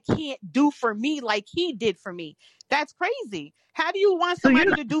 I can't do for me like he did for me. That's crazy. How do you want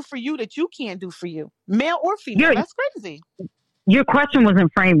somebody to do for you that you can't do for you? Male or female? That's crazy. Your question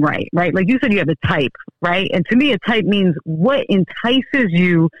wasn't framed right? Like you said, you have a type, right? And to me, a type means what entices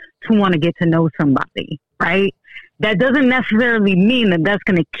you to want to get to know somebody, right? That doesn't necessarily mean that that's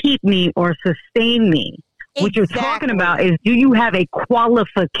going to keep me or sustain me. Exactly. What you're talking about is, do you have a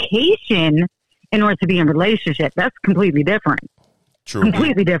qualification in order to be in a relationship? That's completely different. True.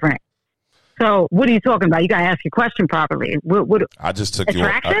 Completely different. So what are you talking about? You got to ask your question properly. What I just took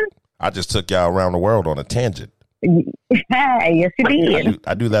attraction? I just took y'all around the world on a tangent. Yes, you did.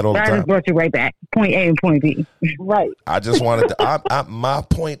 I do that all the time. I just brought you right back. Point A and point B. Right. I just wanted to. My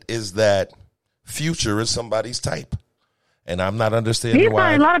point is that Future is somebody's type, and I'm not understanding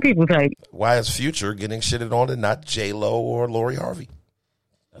why a lot of people type. Why is Future getting shitted on and not J-Lo or Lori Harvey?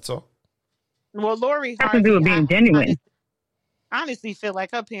 That's all. Well, Lori Has to do with being genuine. Honestly feel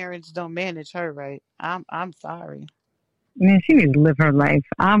like her parents don't manage her right. I'm sorry. Man, she needs to live her life.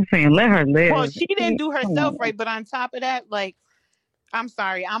 I'm saying let her live. Well, she didn't do herself right, but on top of that, like, I'm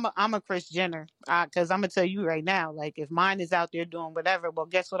sorry, I'm a Kris Jenner, because I'm gonna tell you right now, like, if mine is out there doing whatever, well,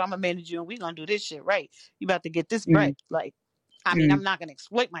 guess what? I'm gonna manage you, and we gonna do this shit right. You about to get this bread. Like, I mean, I'm not gonna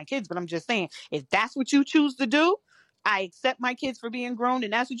exploit my kids, but I'm just saying, if that's what you choose to do, I accept my kids for being grown,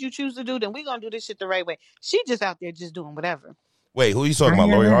 and that's what you choose to do, then we gonna do this shit the right way. She just out there just doing whatever. Wait, who are you talking about,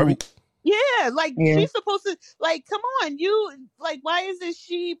 Lori Harvey? Yeah, like she's supposed to, like, come on, you, like, why isn't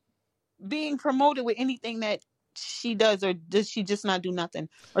she being promoted with anything that she does, or does she just not do nothing?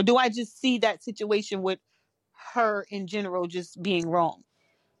 Or do I just see that situation with her in general just being wrong?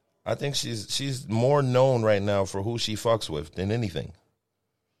 I think she's more known right now for who she fucks with than anything,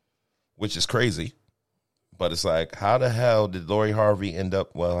 which is crazy. But it's like, how the hell did Lori Harvey end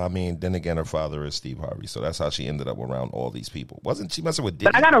up? Well, I mean, then again, her father is Steve Harvey, so that's how she ended up around all these people. Wasn't she messing with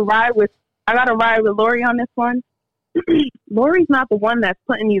Diddy? But I gotta ride with Lori on this one. Lori's not the one that's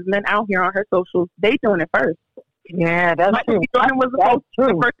putting these men out here on her socials. They doing it first. Yeah, that's Michael true. B. Jordan was the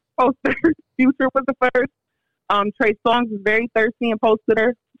first poster. Future was the first. Trey Songz was very thirsty and posted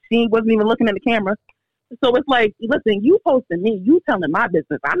her. She wasn't even looking at the camera. So it's like, listen, you posting me, you telling my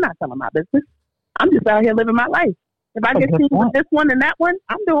business. I'm not telling my business. I'm just out here living my life. If I get seen with this one and that one,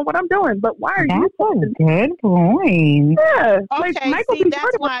 I'm doing what I'm doing. But why are you posting? Good point. Yeah. Okay, like Michael see, B.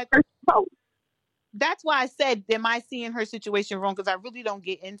 that's why I said, am I seeing her situation wrong? Because I really don't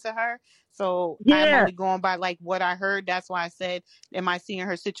get into her. So Yeah. I'm only going by like what I heard. That's why I said, am I seeing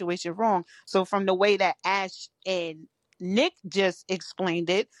her situation wrong? So from the way that Ash and Nick just explained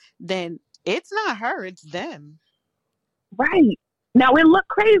it, then it's not her, it's them. Right. Now, it looked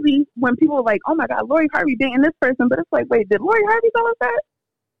crazy when people were like, oh my God, Lori Harvey dating this person. But it's like, wait, did Lori Harvey tell us that?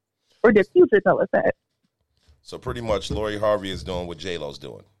 Or did Future tell us that? So pretty much Lori Harvey is doing what J-Lo's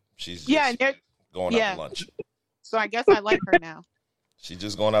doing. She's just going out to lunch. So I guess I like her now. She's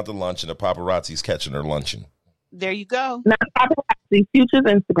just going out to lunch, and the paparazzi's catching her lunching. There you go. Not paparazzi, Future's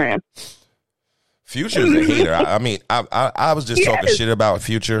Instagram. Future's a hater. I mean, I was just talking shit about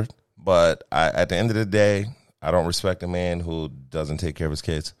Future, but at the end of the day, I don't respect a man who doesn't take care of his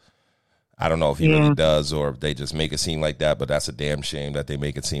kids. I don't know if he really does, or if they just make it seem like that, but that's a damn shame that they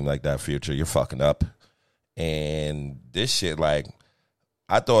make it seem like that. Future, you're fucking up. And this shit, like,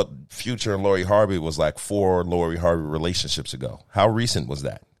 I thought Future and Lori Harvey was like 4 Lori Harvey relationships ago. How recent was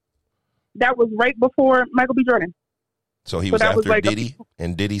that? That was right before Michael B. Jordan. So he was after Diddy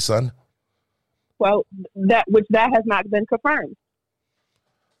and Diddy's son? Well, that has not been confirmed.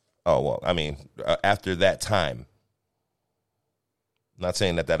 Oh, well, I mean, after that time. Not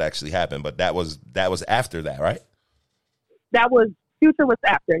saying that actually happened, but that was after that, right? Future was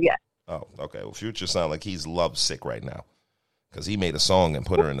after, yes. Oh, okay. Well, Future sounds like he's lovesick right now because he made a song and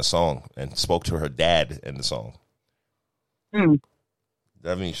put her in the song and spoke to her dad in the song.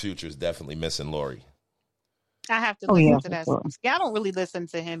 That means Future's definitely missing Lori. I have to listen to that song. See, I don't really listen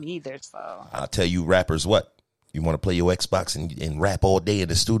to him either, so. I'll tell you rappers what. You want to play your Xbox and rap all day in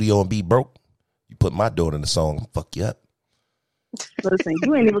the studio and be broke? You put my daughter in the song, fuck you up. Listen,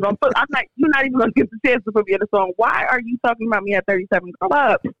 you ain't even gonna put. You're not even gonna get the chance to put me in the song. Why are you talking about me at 37? Grow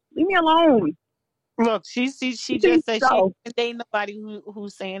up. Leave me alone. Look, she just said she ain't date nobody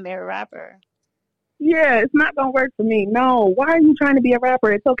who's saying they're a rapper. Yeah, it's not gonna work for me. No, why are you trying to be a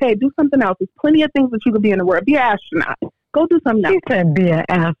rapper? It's okay. Do something else. There's plenty of things that you could be in the world. Be an astronaut. Go do something else. She said be an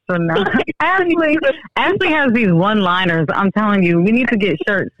astronaut. Ashley has these one-liners. I'm telling you, we need to get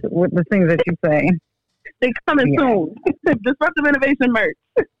shirts with the things that you say. They coming soon. Disruptive Innovation merch.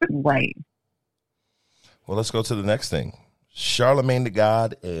 Right. Well, let's go to the next thing. Charlamagne the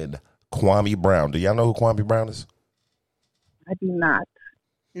God and Kwame Brown. Do y'all know who Kwame Brown is? I do not.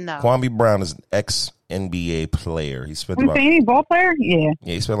 No. Kwame Brown is an ex-NBA player. He spent ball player? Yeah.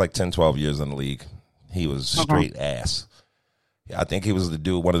 Yeah, he spent like 10, 12 years in the league. He was straight ass. I think he was the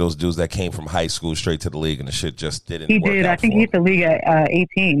dude, one of those dudes that came from high school straight to the league, and the shit just didn't work out. He did. I think he hit the league at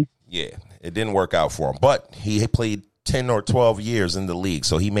 18. Yeah, it didn't work out for him. But he played 10 or 12 years in the league,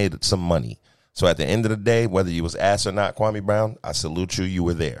 so he made some money. So at the end of the day, whether you was ass or not, Kwame Brown, I salute you. You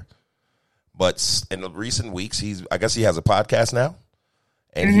were there. But in the recent weeks, I guess he has a podcast now.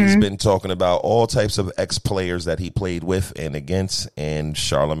 And he's been talking about all types of ex-players that he played with and against. And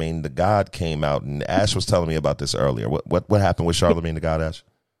Charlamagne the God came out. And Ash was telling me about this earlier. What happened with Charlamagne the God, Ash?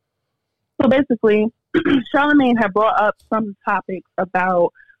 So basically, Charlamagne had brought up some topics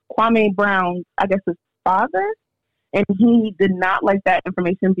about Kwame Brown's, I guess, his father. And he did not like that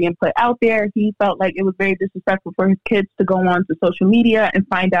information being put out there. He felt like it was very disrespectful for his kids to go on to social media and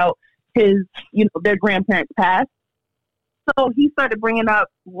find out their grandparents passed. So he started bringing up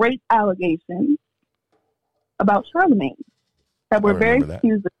rape allegations about Charlamagne that were very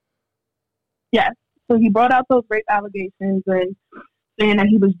accusing. Yes. So he brought out those rape allegations and saying that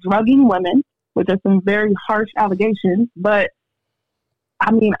he was drugging women, which are some very harsh allegations. But,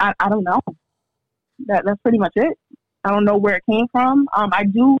 I mean, I don't know. That's pretty much it. I don't know where it came from. I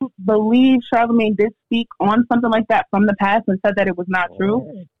do believe Charlamagne did speak on something like that from the past and said that it was not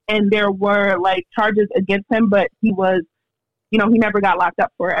true. And there were, charges against him, but he was, he never got locked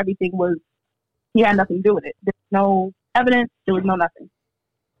up for it. Everything was, he had nothing to do with it. There's no evidence. There was no nothing.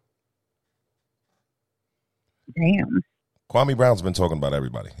 Damn. Kwame Brown's been talking about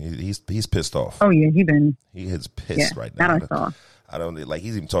everybody. He's pissed off. Oh, yeah, He is pissed right now. That I saw. I don't,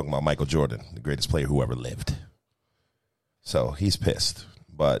 he's even talking about Michael Jordan, the greatest player who ever lived. So he's pissed.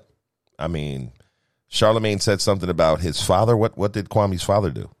 But, I mean, Charlamagne said something about his father. What did Kwame's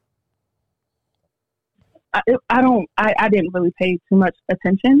father do? I didn't really pay too much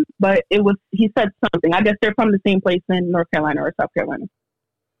attention, but he said something. I guess they're from the same place in North Carolina or South Carolina.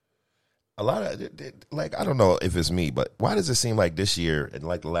 A lot of, I don't know if it's me, but why does it seem like this year and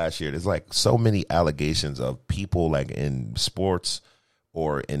like the last year, there's so many allegations of people in sports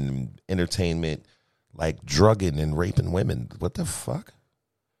or in entertainment, drugging and raping women. What the fuck?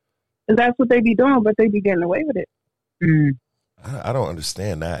 That's what they be doing, but they be getting away with it. I don't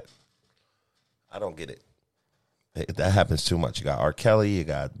understand that. I don't get it. That happens too much. You got R. Kelly, you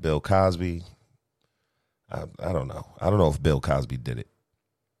got Bill Cosby. I don't know. I don't know if Bill Cosby did it.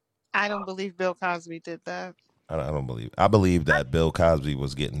 I don't believe Bill Cosby did that. I believe that Bill Cosby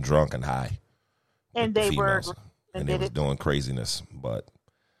was getting drunk and high. And they were. And they was doing craziness. But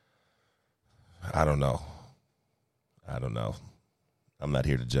I don't know. I'm not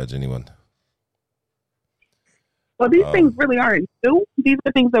here to judge anyone. Well, these things really aren't new. These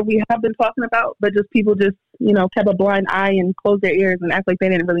are things that we have been talking about, but people kept a blind eye and closed their ears and act like they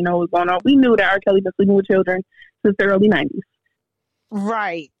didn't really know what was going on. We knew that R. Kelly been sleeping with children since the early 90s.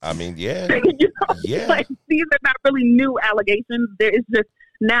 Right. I mean, yeah. Yeah. These are not really new allegations. It's just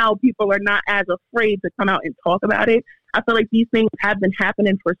now people are not as afraid to come out and talk about it. I feel like these things have been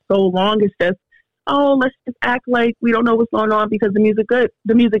happening for so long. It's just, let's just act like we don't know what's going on because the music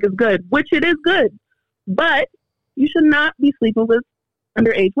is good, which it is good. But you should not be sleeping with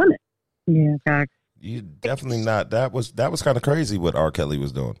underage women. Yeah, facts. You definitely not. That was kind of crazy what R. Kelly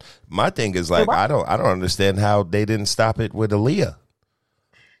was doing. My thing is I don't understand how they didn't stop it with Aaliyah.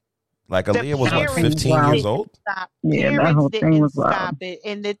 Aaliyah was 15 years old. Yeah, that whole thing was wild. Stop it.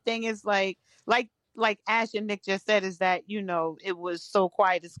 And the thing is like Ash and Nick just said is that it was so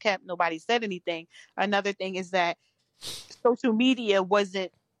quiet as kept. Nobody said anything. Another thing is that social media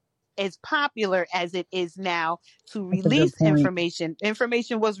wasn't as popular as it is now to release information.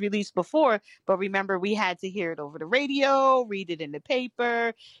 Information was released before, but remember, we had to hear it over the radio, read it in the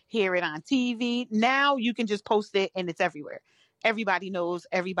paper, hear it on TV. Now you can just post it and it's everywhere. Everybody knows,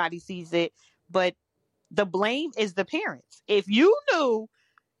 everybody sees it, but the blame is the parents. If you knew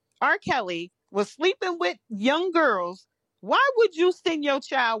R. Kelly was sleeping with young girls, why would you send your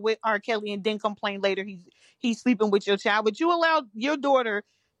child with R. Kelly and then complain later he's sleeping with your child? Would you allow your daughter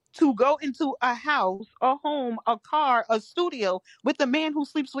to go into a house, a home, a car, a studio with a man who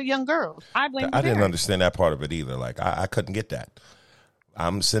sleeps with young girls. I blame the I didn't parents. understand that part of it either. Like, I couldn't get that.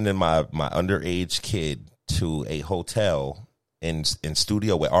 I'm sending my underage kid to a hotel in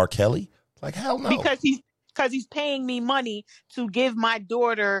studio with R. Kelly. Like, hell no. Because he's paying me money to give my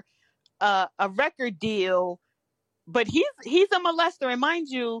daughter a record deal, but he's a molester. And mind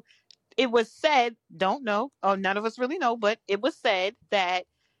you, it was said, don't know, oh, none of us really know, but it was said that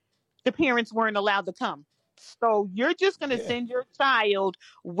the parents weren't allowed to come. So you're just going to send your child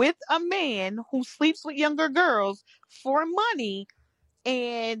with a man who sleeps with younger girls for money,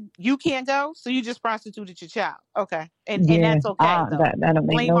 and you can't go, so you just prostituted your child. Okay. And that's okay, though. That don't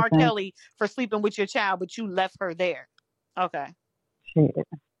make Blame no R. sense. Kelly for sleeping with your child, but you left her there. Okay. Shit.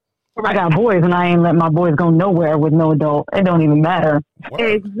 I got boys, and I ain't let my boys go nowhere with no adult. It don't even matter. Word.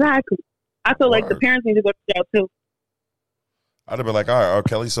 Exactly. I feel like the parents need to go to jail too. I'd have been like, all right, R.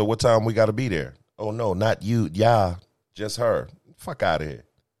 Kelly, so what time we got to be there? Oh, no, not you. Yeah, just her. Fuck out of here.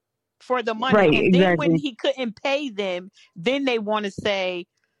 For the money. Right, and then exactly. when he couldn't pay them, then they want to say,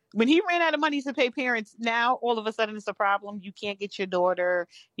 when he ran out of money to pay parents, now all of a sudden it's a problem. You can't get your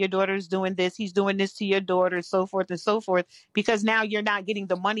daughter's doing this, he's doing this to your daughter, so forth and so forth, because now you're not getting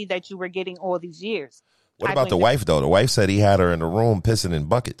the money that you were getting all these years. What about the wife, though? The wife said he had her in the room pissing in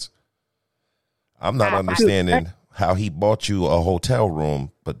buckets. I'm not understanding how he bought you a hotel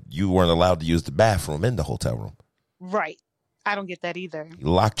room, but you weren't allowed to use the bathroom in the hotel room. Right. I don't get that either. He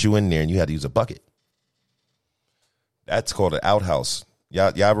locked you in there and you had to use a bucket. That's called an outhouse.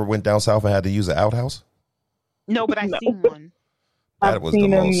 Y'all ever went down south and had to use an outhouse? No, but I've seen one. That was the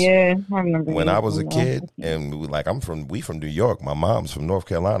most. Yeah, I remember when I was a kid, and we from New York. My mom's from North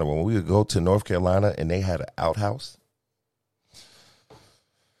Carolina. When we would go to North Carolina and they had an outhouse.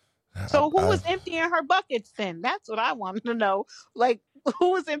 So who was emptying her buckets then? That's what I wanted to know. Like,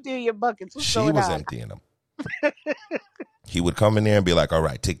 who was emptying your buckets? What's She going was on? emptying them. He would come in there and be like, all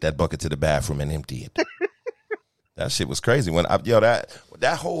right, take that bucket to the bathroom and empty it. That shit was crazy. When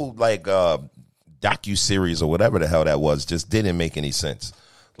that whole like docu-series or whatever the hell that was just didn't make any sense.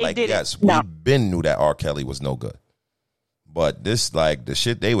 Like, yes, we been knew that R. Kelly was no good. But this, like, the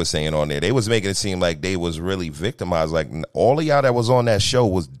shit they was saying on there, they was making it seem like they was really victimized. Like, all of y'all that was on that show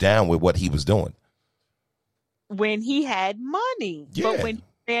was down with what he was doing. When he had money. Yeah. But when he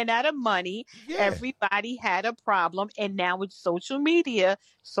ran out of money, everybody had a problem. And now it's social media.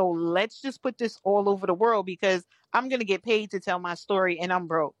 So let's just put this all over the world, because I'm going to get paid to tell my story and I'm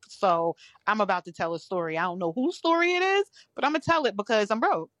broke. So I'm about to tell a story. I don't know whose story it is, but I'm going to tell it because I'm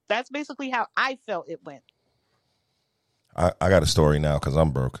broke. That's basically how I felt it went. I got a story now because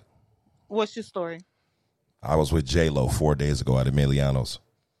I'm broke. What's your story? I was with Jlo 4 days ago at Emiliano's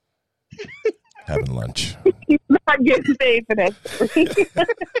having lunch. He's not getting paid for that story.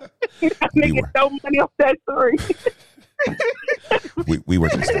 He's not making so money off that story. we were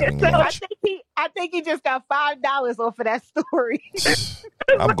just having lunch. I think he just got $5 off of that story.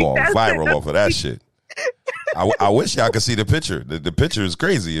 I'm going viral off of that shit. I wish y'all could see the picture. The picture is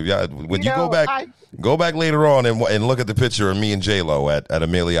crazy. If y'all, when you go back later on and look at the picture of me and J-Lo at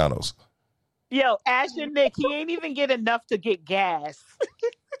Emiliano's. Yo, Ash and Nick, he ain't even get enough to get gas.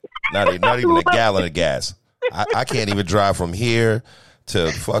 Not even a gallon of gas. I can't even drive from here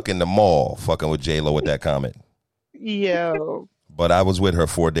to fucking the mall fucking with J-Lo with that comment. Yo. But I was with her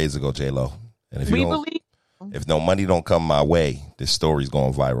 4 days ago, J-Lo. And if no money don't come my way, this story's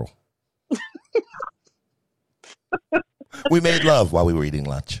going viral. We made love while we were eating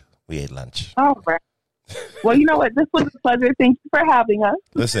lunch. We ate lunch. All right. Well, you know what? This was a pleasure. Thank you for having us.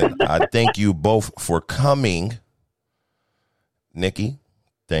 Listen, I thank you both for coming. Nikki,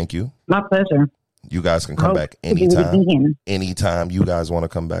 thank you. My pleasure. You guys can come back anytime. Anytime you guys want to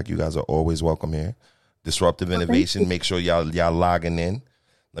come back, you guys are always welcome here. Disruptive Innovation. Make sure y'all logging in.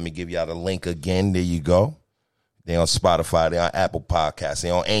 Let me give y'all the link again. There you go. They're on Spotify. They're on Apple Podcasts.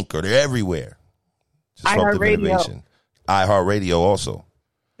 They're on Anchor. They're everywhere. Disruptive Innovation. iHeartRadio also.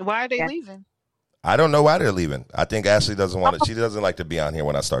 Why are they leaving? I don't know why they're leaving. I think Ashley doesn't want to. She doesn't like to be on here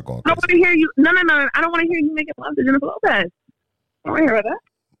when I start going crazy. I don't want to hear you. No. I don't want to hear you making love to Jennifer Lopez. I don't want to hear about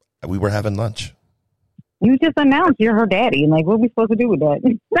that. We were having lunch. You just announced you're her daddy. Like, what are we supposed to do with that?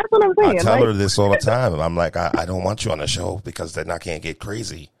 That's what I'm saying. I tell her this all the time. I'm like, I don't want you on the show because then I can't get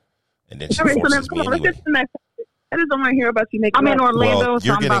crazy. And then she forces me anyway. I just don't want to hear about you making I'm in Orlando, well,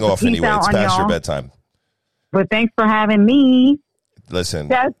 you're so getting I'm off anyway. It's past your bedtime. But thanks for having me. Listen,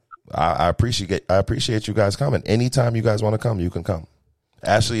 yes. I appreciate you guys coming. Anytime you guys want to come, you can come.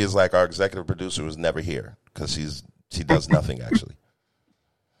 Ashley is like our executive producer who's never here because she does nothing actually.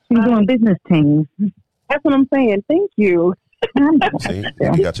 She's doing business things. That's what I'm saying. Thank you. See,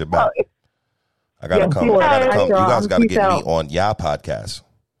 you got your back. I gotta come. I gotta come. You guys gotta get me on y'all podcast.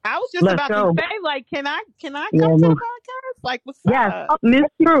 I was just about to say, like, can I come to the podcast? Like, what's up? Miss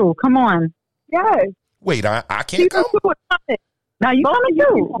True, come on. Yes. Wait, I can't come? Now you coming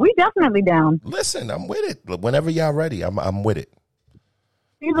too. We definitely down. Listen, I'm with it. Whenever y'all ready, I'm with it.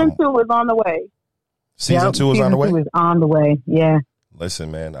 Season 2 is on the way. Season 2 is on the way? Season 2 is on the way, yeah. Listen,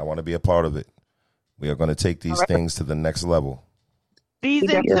 man, I want to be a part of it. We are going to take these things to the next level.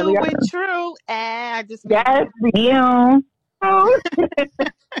 Season 2 with True. And I just... Yes, you. All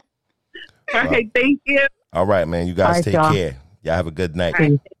right, thank you. All right, man. You guys take care. Y'all have a good night.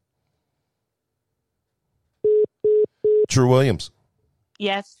 True Williams.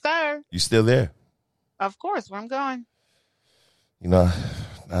 Yes, sir. You still there? Of course. Where I'm going. You know,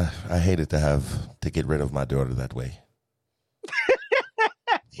 I hated to get rid of my daughter that way.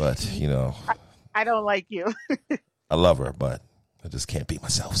 But, you know. I don't like you. I love her, but I just can't be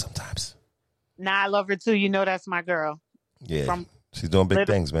myself sometimes. Nah, I love her too. You know that's my girl. Yeah. She's doing big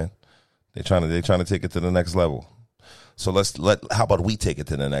things, man. They're trying to take it to the next level. So how about we take it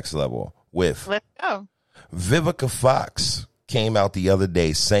to the next level with Let's go. Vivica Fox came out the other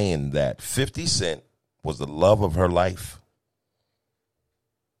day saying that 50 Cent was the love of her life.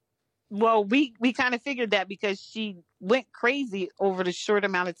 Well, we kind of figured that because she went crazy over the short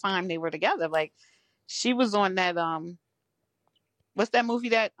amount of time they were together. Like, she was on that what's that movie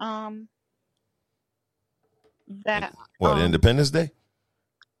that Independence Day?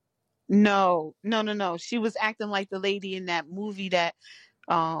 No. She was acting like the lady in that movie that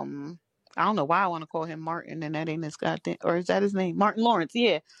I don't know why I want to call him Martin, and that ain't his goddamn, or is that his name? Martin Lawrence,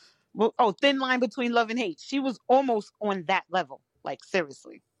 yeah. Well, Thin Line Between Love and Hate. She was almost on that level, like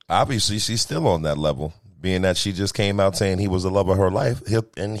seriously. Obviously, she's still on that level, being that she just came out saying he was the love of her life,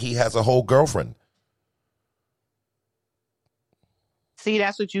 and he has a whole girlfriend. See,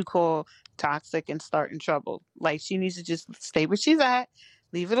 that's what you call toxic and starting trouble. Like, she needs to just stay where she's at,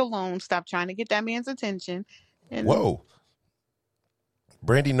 leave it alone, stop trying to get that man's attention. And whoa.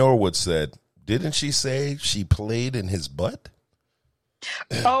 Brandy Norwood said, didn't she say she played in his butt?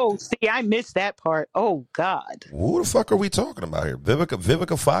 Oh, see, I missed that part. Oh, God. Who the fuck are we talking about here?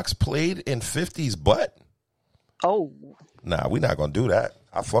 Vivica Fox played in 50's butt? Oh. Nah, we're not going to do that.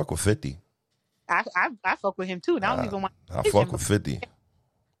 I fuck with 50. I fuck with him, too. And I don't even want I fuck with 50.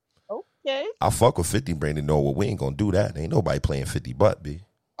 Okay. I fuck with 50, Brandy Norwood. We ain't going to do that. Ain't nobody playing 50 butt, B.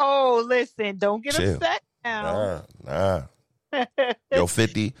 Oh, listen, don't get Chill. upset now. Nah. Yo,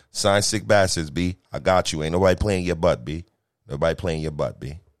 50, sign Sick Bastards, B. I got you. Ain't nobody playing your butt, B. Nobody playing your butt,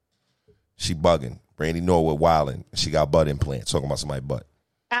 B. She bugging. Brandy Norwood wilding. She got butt implants. Talking about somebody's butt.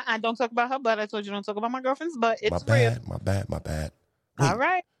 I don't talk about her butt. I told you don't talk about my girlfriend's butt. It's My real. bad. Wait, all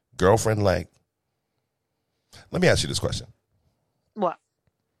right. Girlfriend, like, let me ask you this question. What?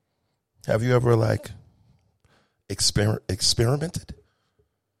 Have you ever, like, experimented?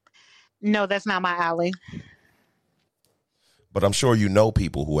 No, that's not my alley. But I'm sure you know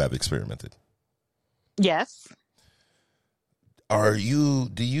people who have experimented. Yes. Do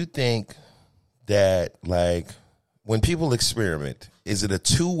you think that, like, when people experiment, is it a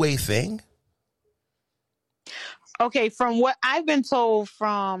two-way thing? Okay, from what I've been told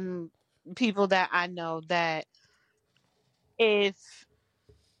from people that I know, that if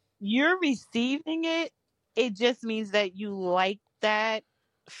you're receiving it, it just means that you like that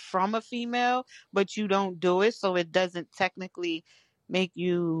from a female, but you don't do it, so it doesn't technically make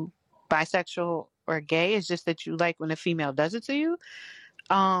you bisexual or gay. It's just that you like when a female does it to you.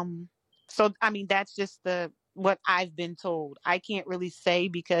 So I mean, that's just what I've been told. I can't really say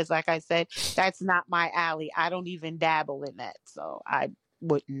because, like I said, that's not my alley. I don't even dabble in that, so I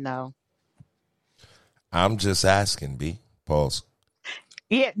wouldn't know. I'm just asking, B. Pause.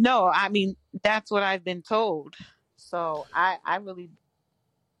 Yeah, no, I mean, that's what I've been told. So I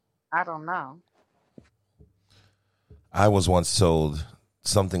don't know. I was once told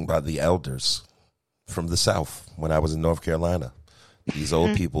something by the elders from the South when I was in North Carolina. These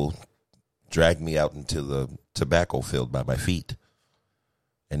old people dragged me out into the tobacco field by my feet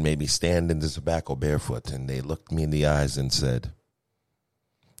and made me stand in the tobacco barefoot. And they looked me in the eyes and said,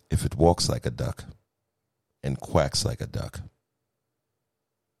 if it walks like a duck and quacks like a duck,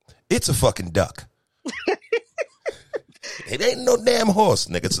 it's a fucking duck. It ain't no damn horse,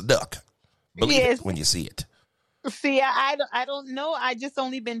 nigga. It's a duck. Believe it when you see it. See, I don't know. I just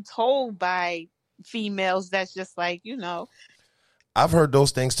only been told by females that's just like, I've heard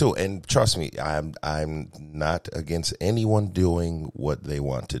those things too, and trust me, I'm not against anyone doing what they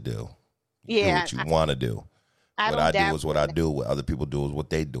want to do. Yeah, do what you want to do. What I do is what I do. What other people do is what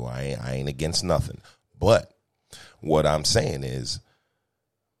they do. I ain't against nothing. But What I'm saying is,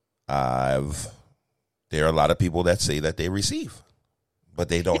 there are a lot of people that say that they receive, but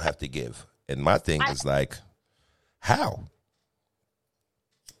they don't have to give. And my thing is like, how?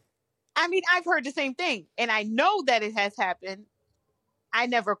 I mean, I've heard the same thing, and I know that it has happened. I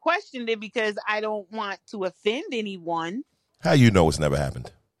never questioned it because I don't want to offend anyone. How you know it's never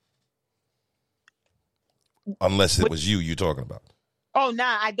happened? Unless it was you talking about. Oh,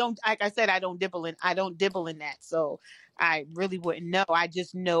 nah, I don't. Like I said, I don't dibble in that. So I really wouldn't know. I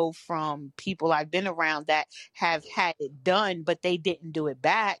just know from people I've been around that have had it done, but they didn't do it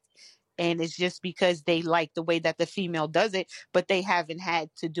back. And it's just because they like the way that the female does it, but they haven't had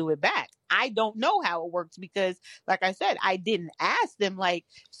to do it back. I don't know how it works because, like I said, I didn't ask them, like,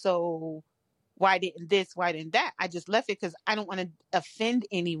 so why didn't this, why didn't that? I just left it because I don't want to offend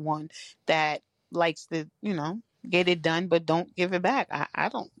anyone that likes to, get it done, but don't give it back. I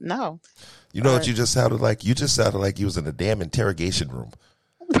don't know. You know what you just sounded like? You just sounded like you was in a damn interrogation room.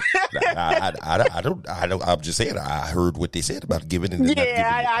 I don't. I'm just saying. I heard what they said about giving and not giving.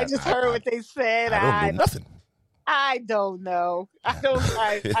 I just heard what they said. I don't know nothing. I don't know. I don't.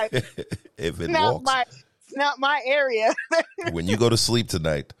 If it it's not my area. When you go to sleep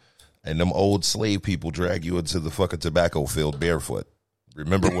tonight, and them old slave people drag you into the fucking tobacco field barefoot,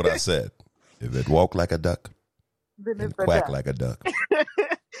 remember what I said. If it walk like a duck, and quack like a duck,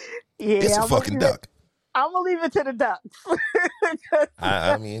 it's a fucking duck. I'm gonna leave it to the ducks.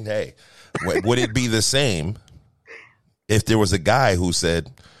 I mean, hey, would it be the same if there was a guy who said,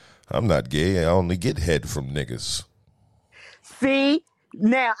 "I'm not gay. I only get head from niggas"? See,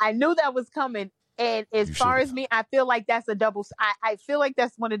 now I knew that was coming, and as far as me, I feel like that's a double. I feel like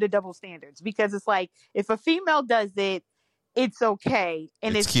that's one of the double standards because it's like if a female does it, it's okay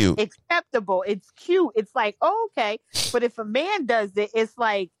and it's cute, acceptable, it's cute. It's like okay, but if a man does it, it's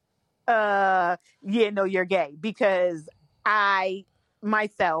like. You're gay because I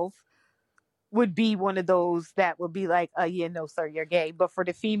myself would be one of those that would be like, no, sir, you're gay. But for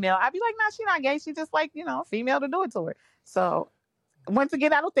the female, I'd be like, no, she's not gay. She's just like, female to do it to her. So once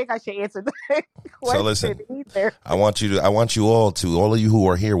again, I don't think I should answer the question. So listen, either. I want all of you who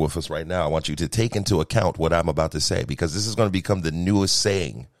are here with us right now, I want you to take into account what I'm about to say because this is going to become the newest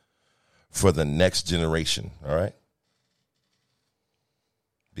saying for the next generation. All right.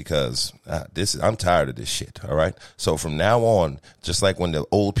 Because I'm tired of this shit, all right? So from now on, just like when the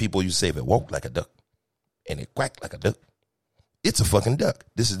old people used to say, if it walked like a duck and it quacked like a duck, it's a fucking duck.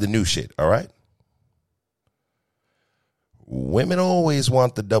 This is the new shit, all right? Women always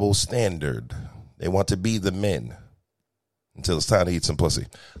want the double standard. They want to be the men until it's time to eat some pussy.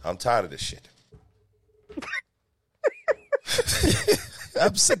 I'm tired of this shit.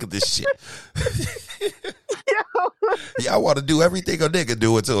 I'm sick of this shit. Y'all want to do everything a nigga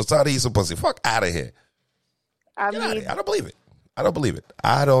do until it's time to eat some pussy. Fuck out of here. I don't believe it. I don't believe it.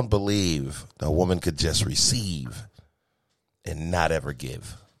 I don't believe the woman could just receive and not ever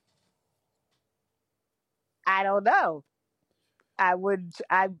give. I don't know.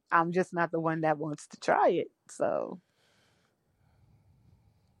 I'm just not the one that wants to try it. So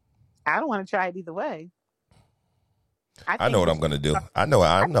I don't want to try it either way. I know what I'm going to do. I know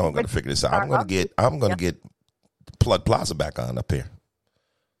I'm going to figure this out. I'm going to get Plug Plaza back on up here.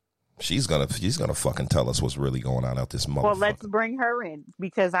 She's gonna fucking tell us what's really going on out this motherfucker. Well, let's bring her in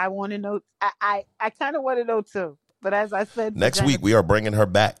because I want to know. I kind of want to know too. But as I said, next week we are bringing her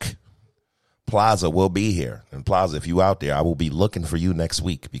back. Plaza will be here, and Plaza, if you out there, I will be looking for you next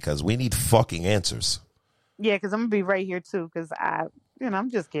week because we need fucking answers. Yeah, because I'm gonna be right here too. Because I'm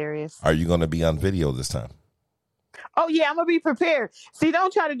just curious. Are you gonna be on video this time? Oh yeah, I'm gonna be prepared. See,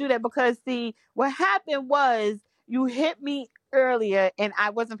 don't try to do that because what happened was you hit me earlier and I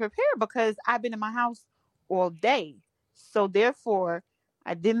wasn't prepared because I've been in my house all day. So therefore,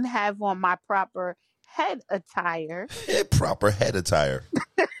 I didn't have on my proper head attire. Proper head attire.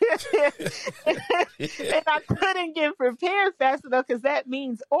 And I couldn't get prepared fast enough because that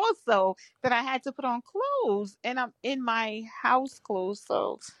means also that I had to put on clothes and I'm in my house clothes.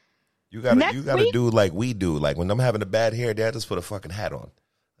 So you gotta do like we do. Like when I'm having a bad hair day, I just put a fucking hat on.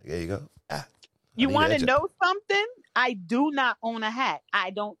 There you go. You want to know something? I do not own a hat. I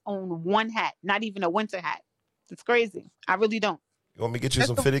don't own one hat, not even a winter hat. It's crazy. I really don't. You want me to get you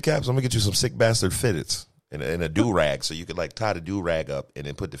some fitted caps? I'm going to get you some sick bastard fitteds and a do-rag so you could like tie the do-rag up and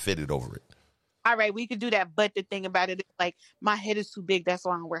then put the fitted over it. All right, we could do that. But the thing about it is like my head is too big. That's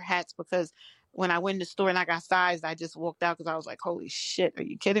why I don't wear hats because when I went in the store and I got sized, I just walked out because I was like, holy shit, are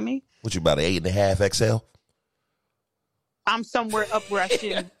you kidding me? What, you about an 8.5 XL? I'm somewhere up where I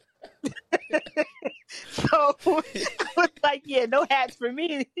shouldn't. So I was like, yeah, no hats for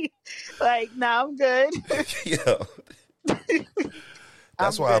me. Like, nah, I'm good. Yo.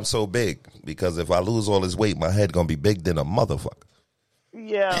 That's I'm why good. I'm so big. Because if I lose all this weight, my head gonna be big than a motherfucker.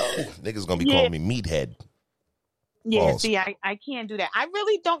 Yo. Niggas gonna be Yeah. calling me meathead. Yeah, Pause. see, I can't do that. I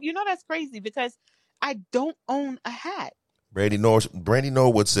really don't. You know, that's crazy because I don't own a hat. Brandy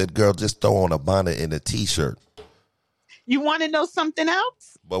Norwood said, "Girl, just throw on a bonnet and a t-shirt." You want to know something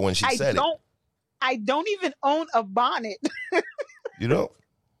else? But when she I said it, don't. I don't even own a bonnet. you know,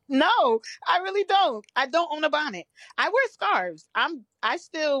 No, I really don't. I don't own a bonnet. I wear scarves. I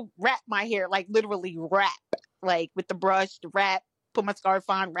still wrap my hair, like literally wrap, like with the brush, the wrap, put my scarf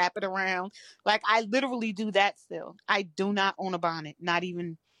on, wrap it around. Like I literally do that still. I do not own a bonnet, not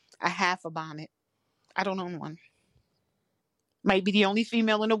even a half a bonnet. I don't own one. Might be the only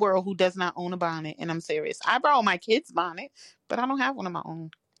female in the world who does not own a bonnet, and I'm serious. I borrow my kid's bonnet, but I don't have one of my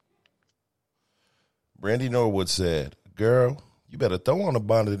own. Brandy Norwood said, "Girl, you better throw on a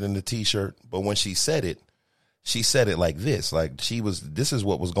bonnet and a t-shirt." But when she said it like this. Like this is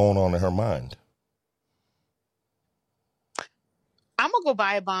what was going on in her mind. I'm gonna go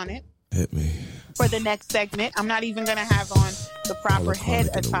buy a bonnet Hit me. for the next segment. I'm not even gonna have on the proper head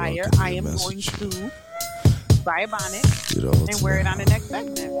Chronic in the world, attire. give me I a am going message. to buy a bonnet Do it all and wear it on the next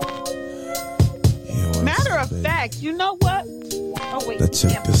segment. Matter of fact, you know what? Oh wait, Let's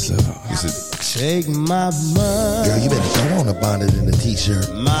check this out. Take my money. Girl, you better throw on a bonnet and a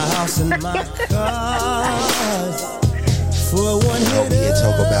t-shirt. My house and my cars. For one Don't be here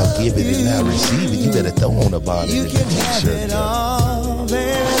talk about giving and not receiving. You better throw on a bonnet you and a can have t-shirt. it Girl. all,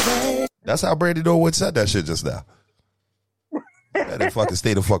 baby. That's how Brandy Norwood said that shit just now. Better fucking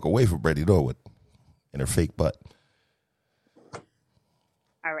stay the fuck away from Brandy Norwood and her fake butt.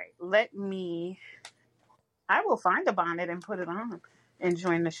 All right, I will find a bonnet and put it on and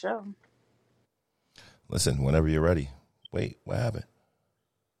join the show. Listen, whenever you're ready. Wait, what happened?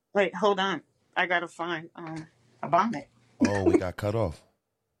 Wait, hold on. I gotta find a bonnet. Oh, we got cut off.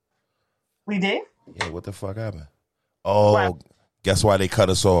 We did? Yeah, what the fuck happened? Oh, Why? guess why they cut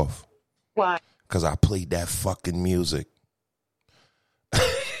us off? Why? Because I played that fucking music.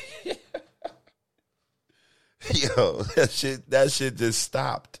 Yo, that shit just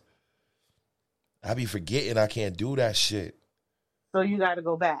stopped. I be forgetting I can't do that shit. So you gotta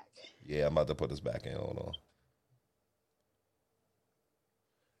go back. Yeah, I'm about to put this back in. Hold on.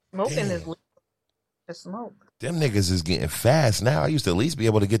 Smoking Damn. is legal to smoke. Them niggas is getting fast now. I used to at least be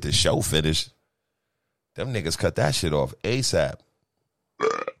able to get the show finished. Them niggas cut that shit off ASAP.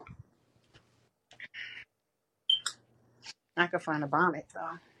 I could find a bonnet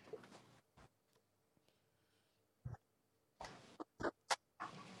though.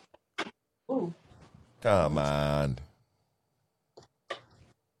 Ooh. Come on.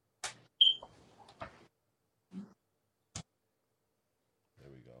 There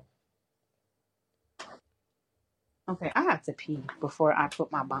we go. Okay, I have to pee before I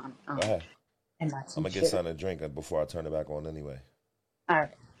put my bonnet on. Go ahead. And my I'm going to get something to drink before I turn it back on anyway. All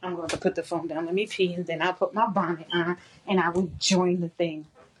right, I'm going to put the phone down. Let me pee, and then I'll put my bonnet on, and I will join the thing.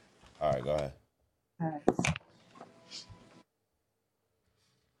 All right, go ahead. All right.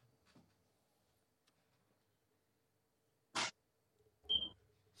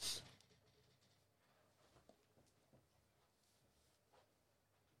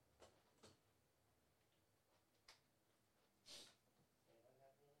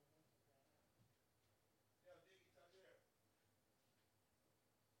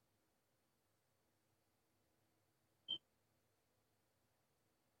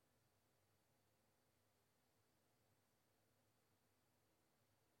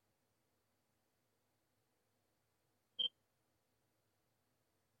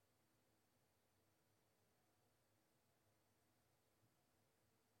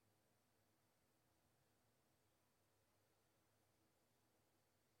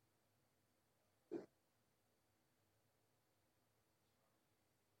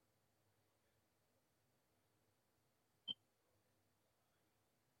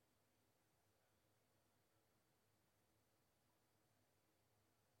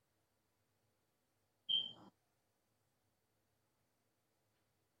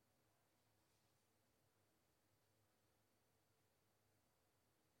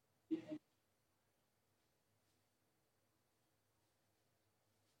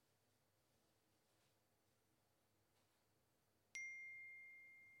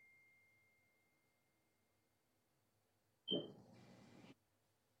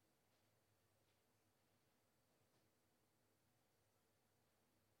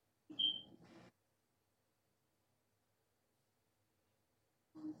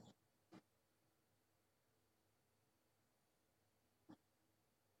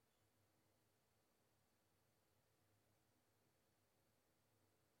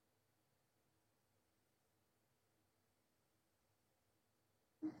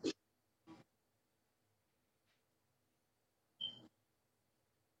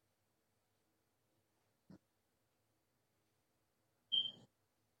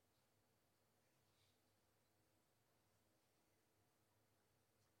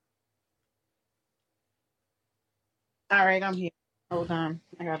 All right, I'm here. Hold on.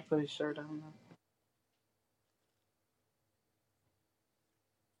 I gotta put his shirt on.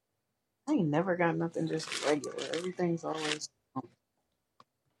 I ain't never got nothing just regular. Everything's always.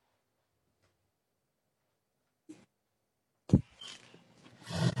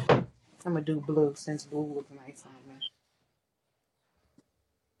 I'm gonna do blue since blue looks nice on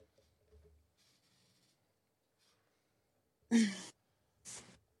me.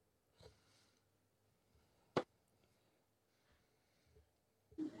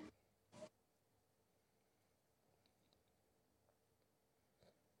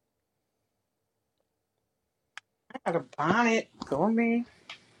 I got a bonnet. Go with me.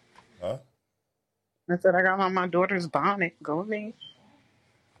 Huh? I said I got on my daughter's bonnet. Go with me.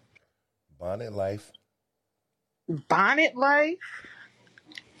 Bonnet life. Bonnet life.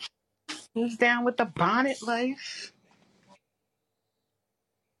 Who's down with the bonnet life?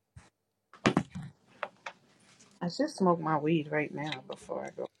 I should smoke my weed right now before I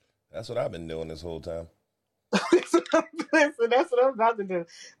go. That's what I've been doing this whole time. Listen, that's what I'm about to do.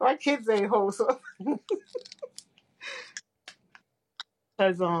 My kids ain't whole, so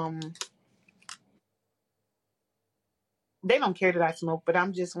because they don't care that I smoke, but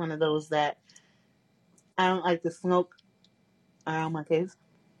I'm just one of those that I don't like to smoke around my kids.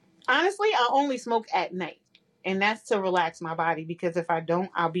 Honestly, I only smoke at night, and that's to relax my body because if I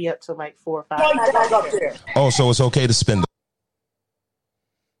don't, I'll be up to like 4 or 5. Oh, so it's okay to spend.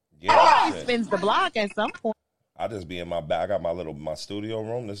 Yeah, He spins the block at some point. I just be in my back. I got my studio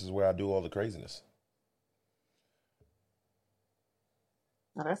room. This is where I do all the craziness.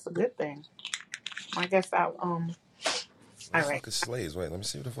 Well, that's a good thing. I guess I'll Where the All right. fuck is Slays? Wait, let me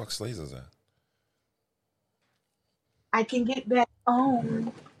see where the fuck Slays is at. I can get back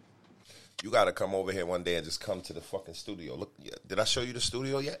home. You got to come over here one day and just come to the fucking studio. Look, did I show you the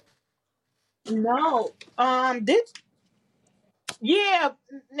studio yet? No. Did yeah?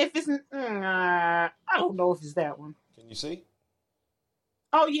 If it's I don't know if it's that one. Can you see?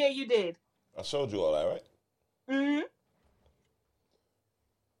 Oh yeah, you did. I showed you all that, right? Mm-hmm.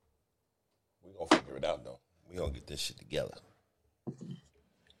 We gonna figure it out though. We gonna get this shit together.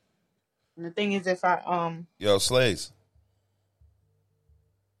 And the thing is, if I Yo, Slays.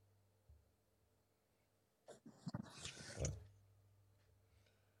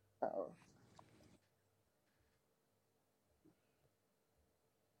 oh,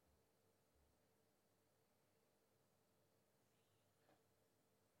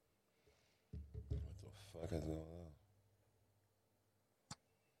 What the fuck is going on?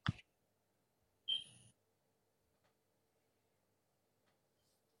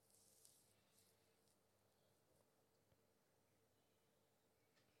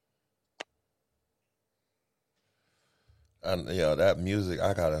 And that music,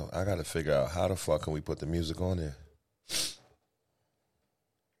 I gotta figure out how the fuck can we put the music on there.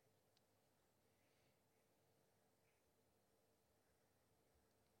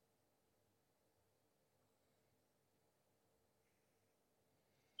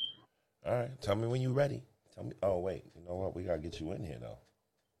 All right, tell me when you ready. Tell me. Oh wait, you know what? We gotta get you in here though.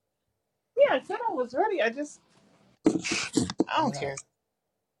 yeah, I said I was ready. I don't care.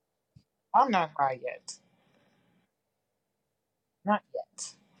 I'm not high yet. Not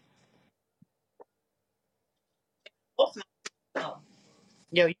yet.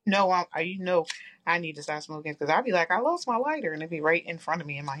 Yo, I need to start smoking because I'd be like, I lost my lighter, and it'd be right in front of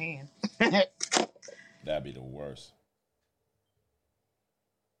me in my hand. That'd be the worst.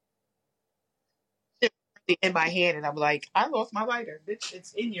 In my hand, and I'm like, I lost my lighter. Bitch,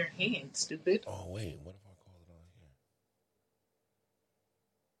 it's in your hand, stupid. Oh wait, what if I call it on here?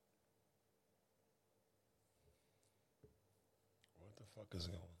 What the fuck is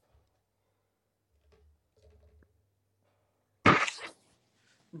going?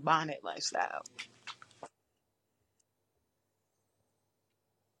 Bonnet lifestyle.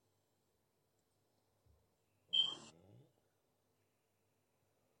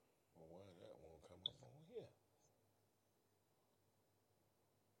 Well, why that won't come up on here?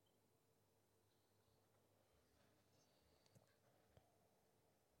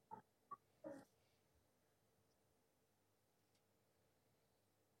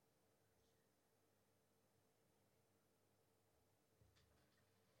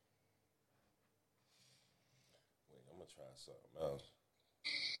 Wait, I'm gonna try something else.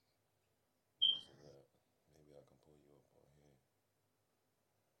 Listen to that. Maybe I can pull you up on here.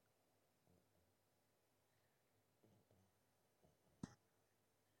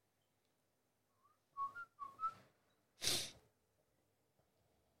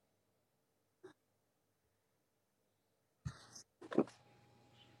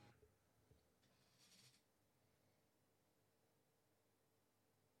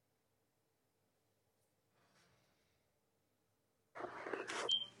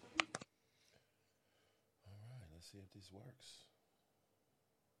 if this works.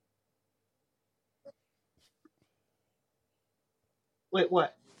 Wait,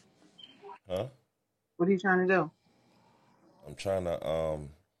 what? Huh? What are you trying to do? I'm trying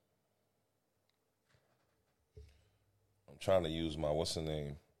to use my what's the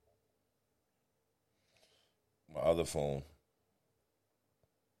name? My other phone.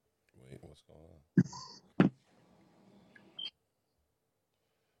 Wait, what's going on?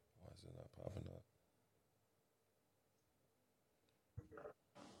 Why is it not popping up?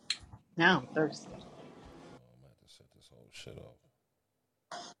 Now I'm thirsty. Oh, I'm gonna have to set this whole shit off.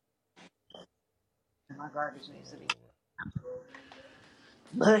 And my garbage needs to be.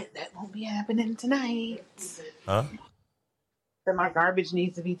 But that won't be happening tonight. Huh? That my garbage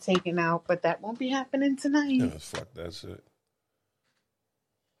needs to be taken out, but that won't be happening tonight. Yeah, fuck that shit.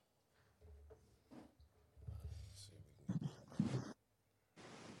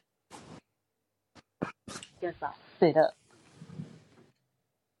 Guess I'll sit up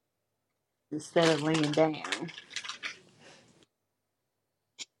instead of laying down.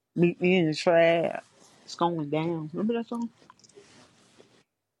 Meet me in the trap. It's going down. Remember that song?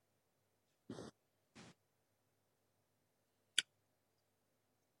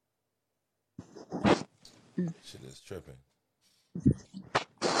 Shit is tripping.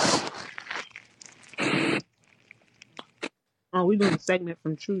 Oh, we doing a segment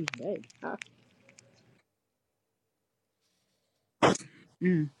from Tuesday. Huh?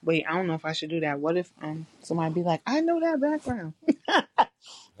 Wait, I don't know if I should do that. What if somebody be like, I know that background. Huh?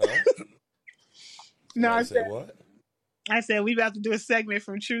 No, Somebody say what? I said we about to do a segment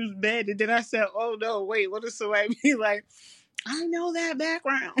from True's Bed, and then I said, oh no, wait, what if somebody be like, I know that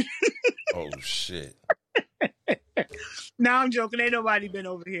background. Oh shit. No, I'm joking. Ain't nobody been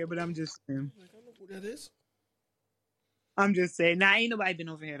over here, but I'm just saying. Like, I know who that is. I'm just saying. Nah, ain't nobody been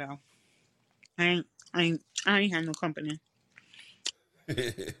over here though. I ain't had no company.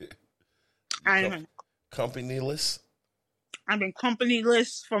 I ain't had Companyless? I've been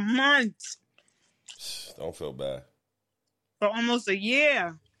companyless for months. Don't feel bad. For almost a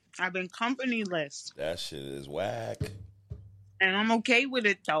year. I've been companyless. That shit is whack. And I'm okay with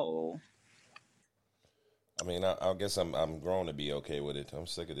it though. I mean, I guess I'm grown to be okay with it. I'm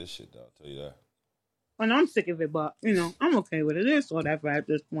sick of this shit, though. I'll tell you that. And I'm sick of it, but I'm okay with it. It's whatever at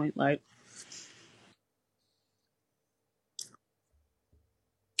this point. Like,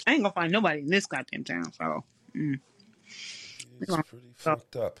 I ain't gonna find nobody in this goddamn town. So, it's pretty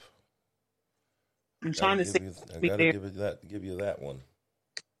fucked up. I'm trying to see. I gotta give you that one.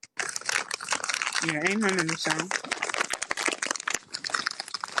 Yeah, ain't none in the town.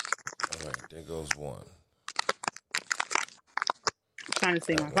 All right, there goes one. I'm trying to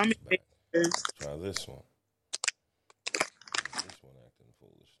see That my one's family. Try this one. This one acting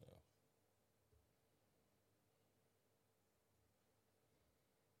foolish now.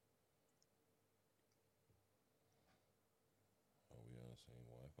 Are we on the same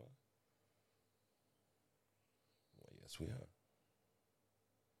Wi-Fi? Well, yes, we are.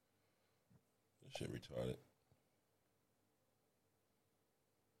 This shit retarded.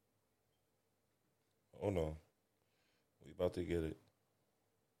 Oh no. We about to get it.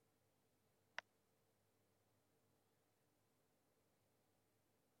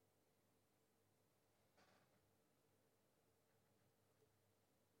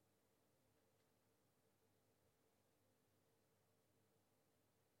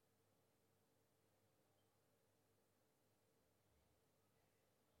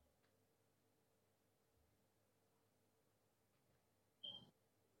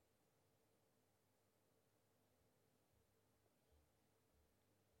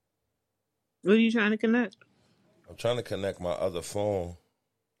 What are you trying to connect? I'm trying to connect my other phone,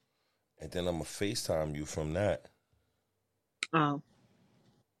 and then I'm gonna FaceTime you from that. Oh.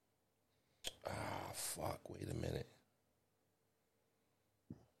 Ah, fuck. Wait a minute.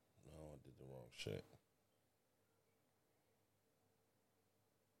 No, I did the wrong shit.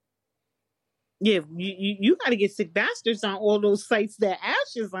 Yeah, you got to get Sick Bastards on all those sites that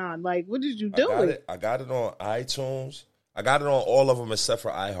Ash is on. Like, what did you do? I got it on iTunes. I got it on all of them except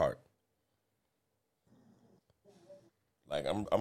for iHeart. Like I'm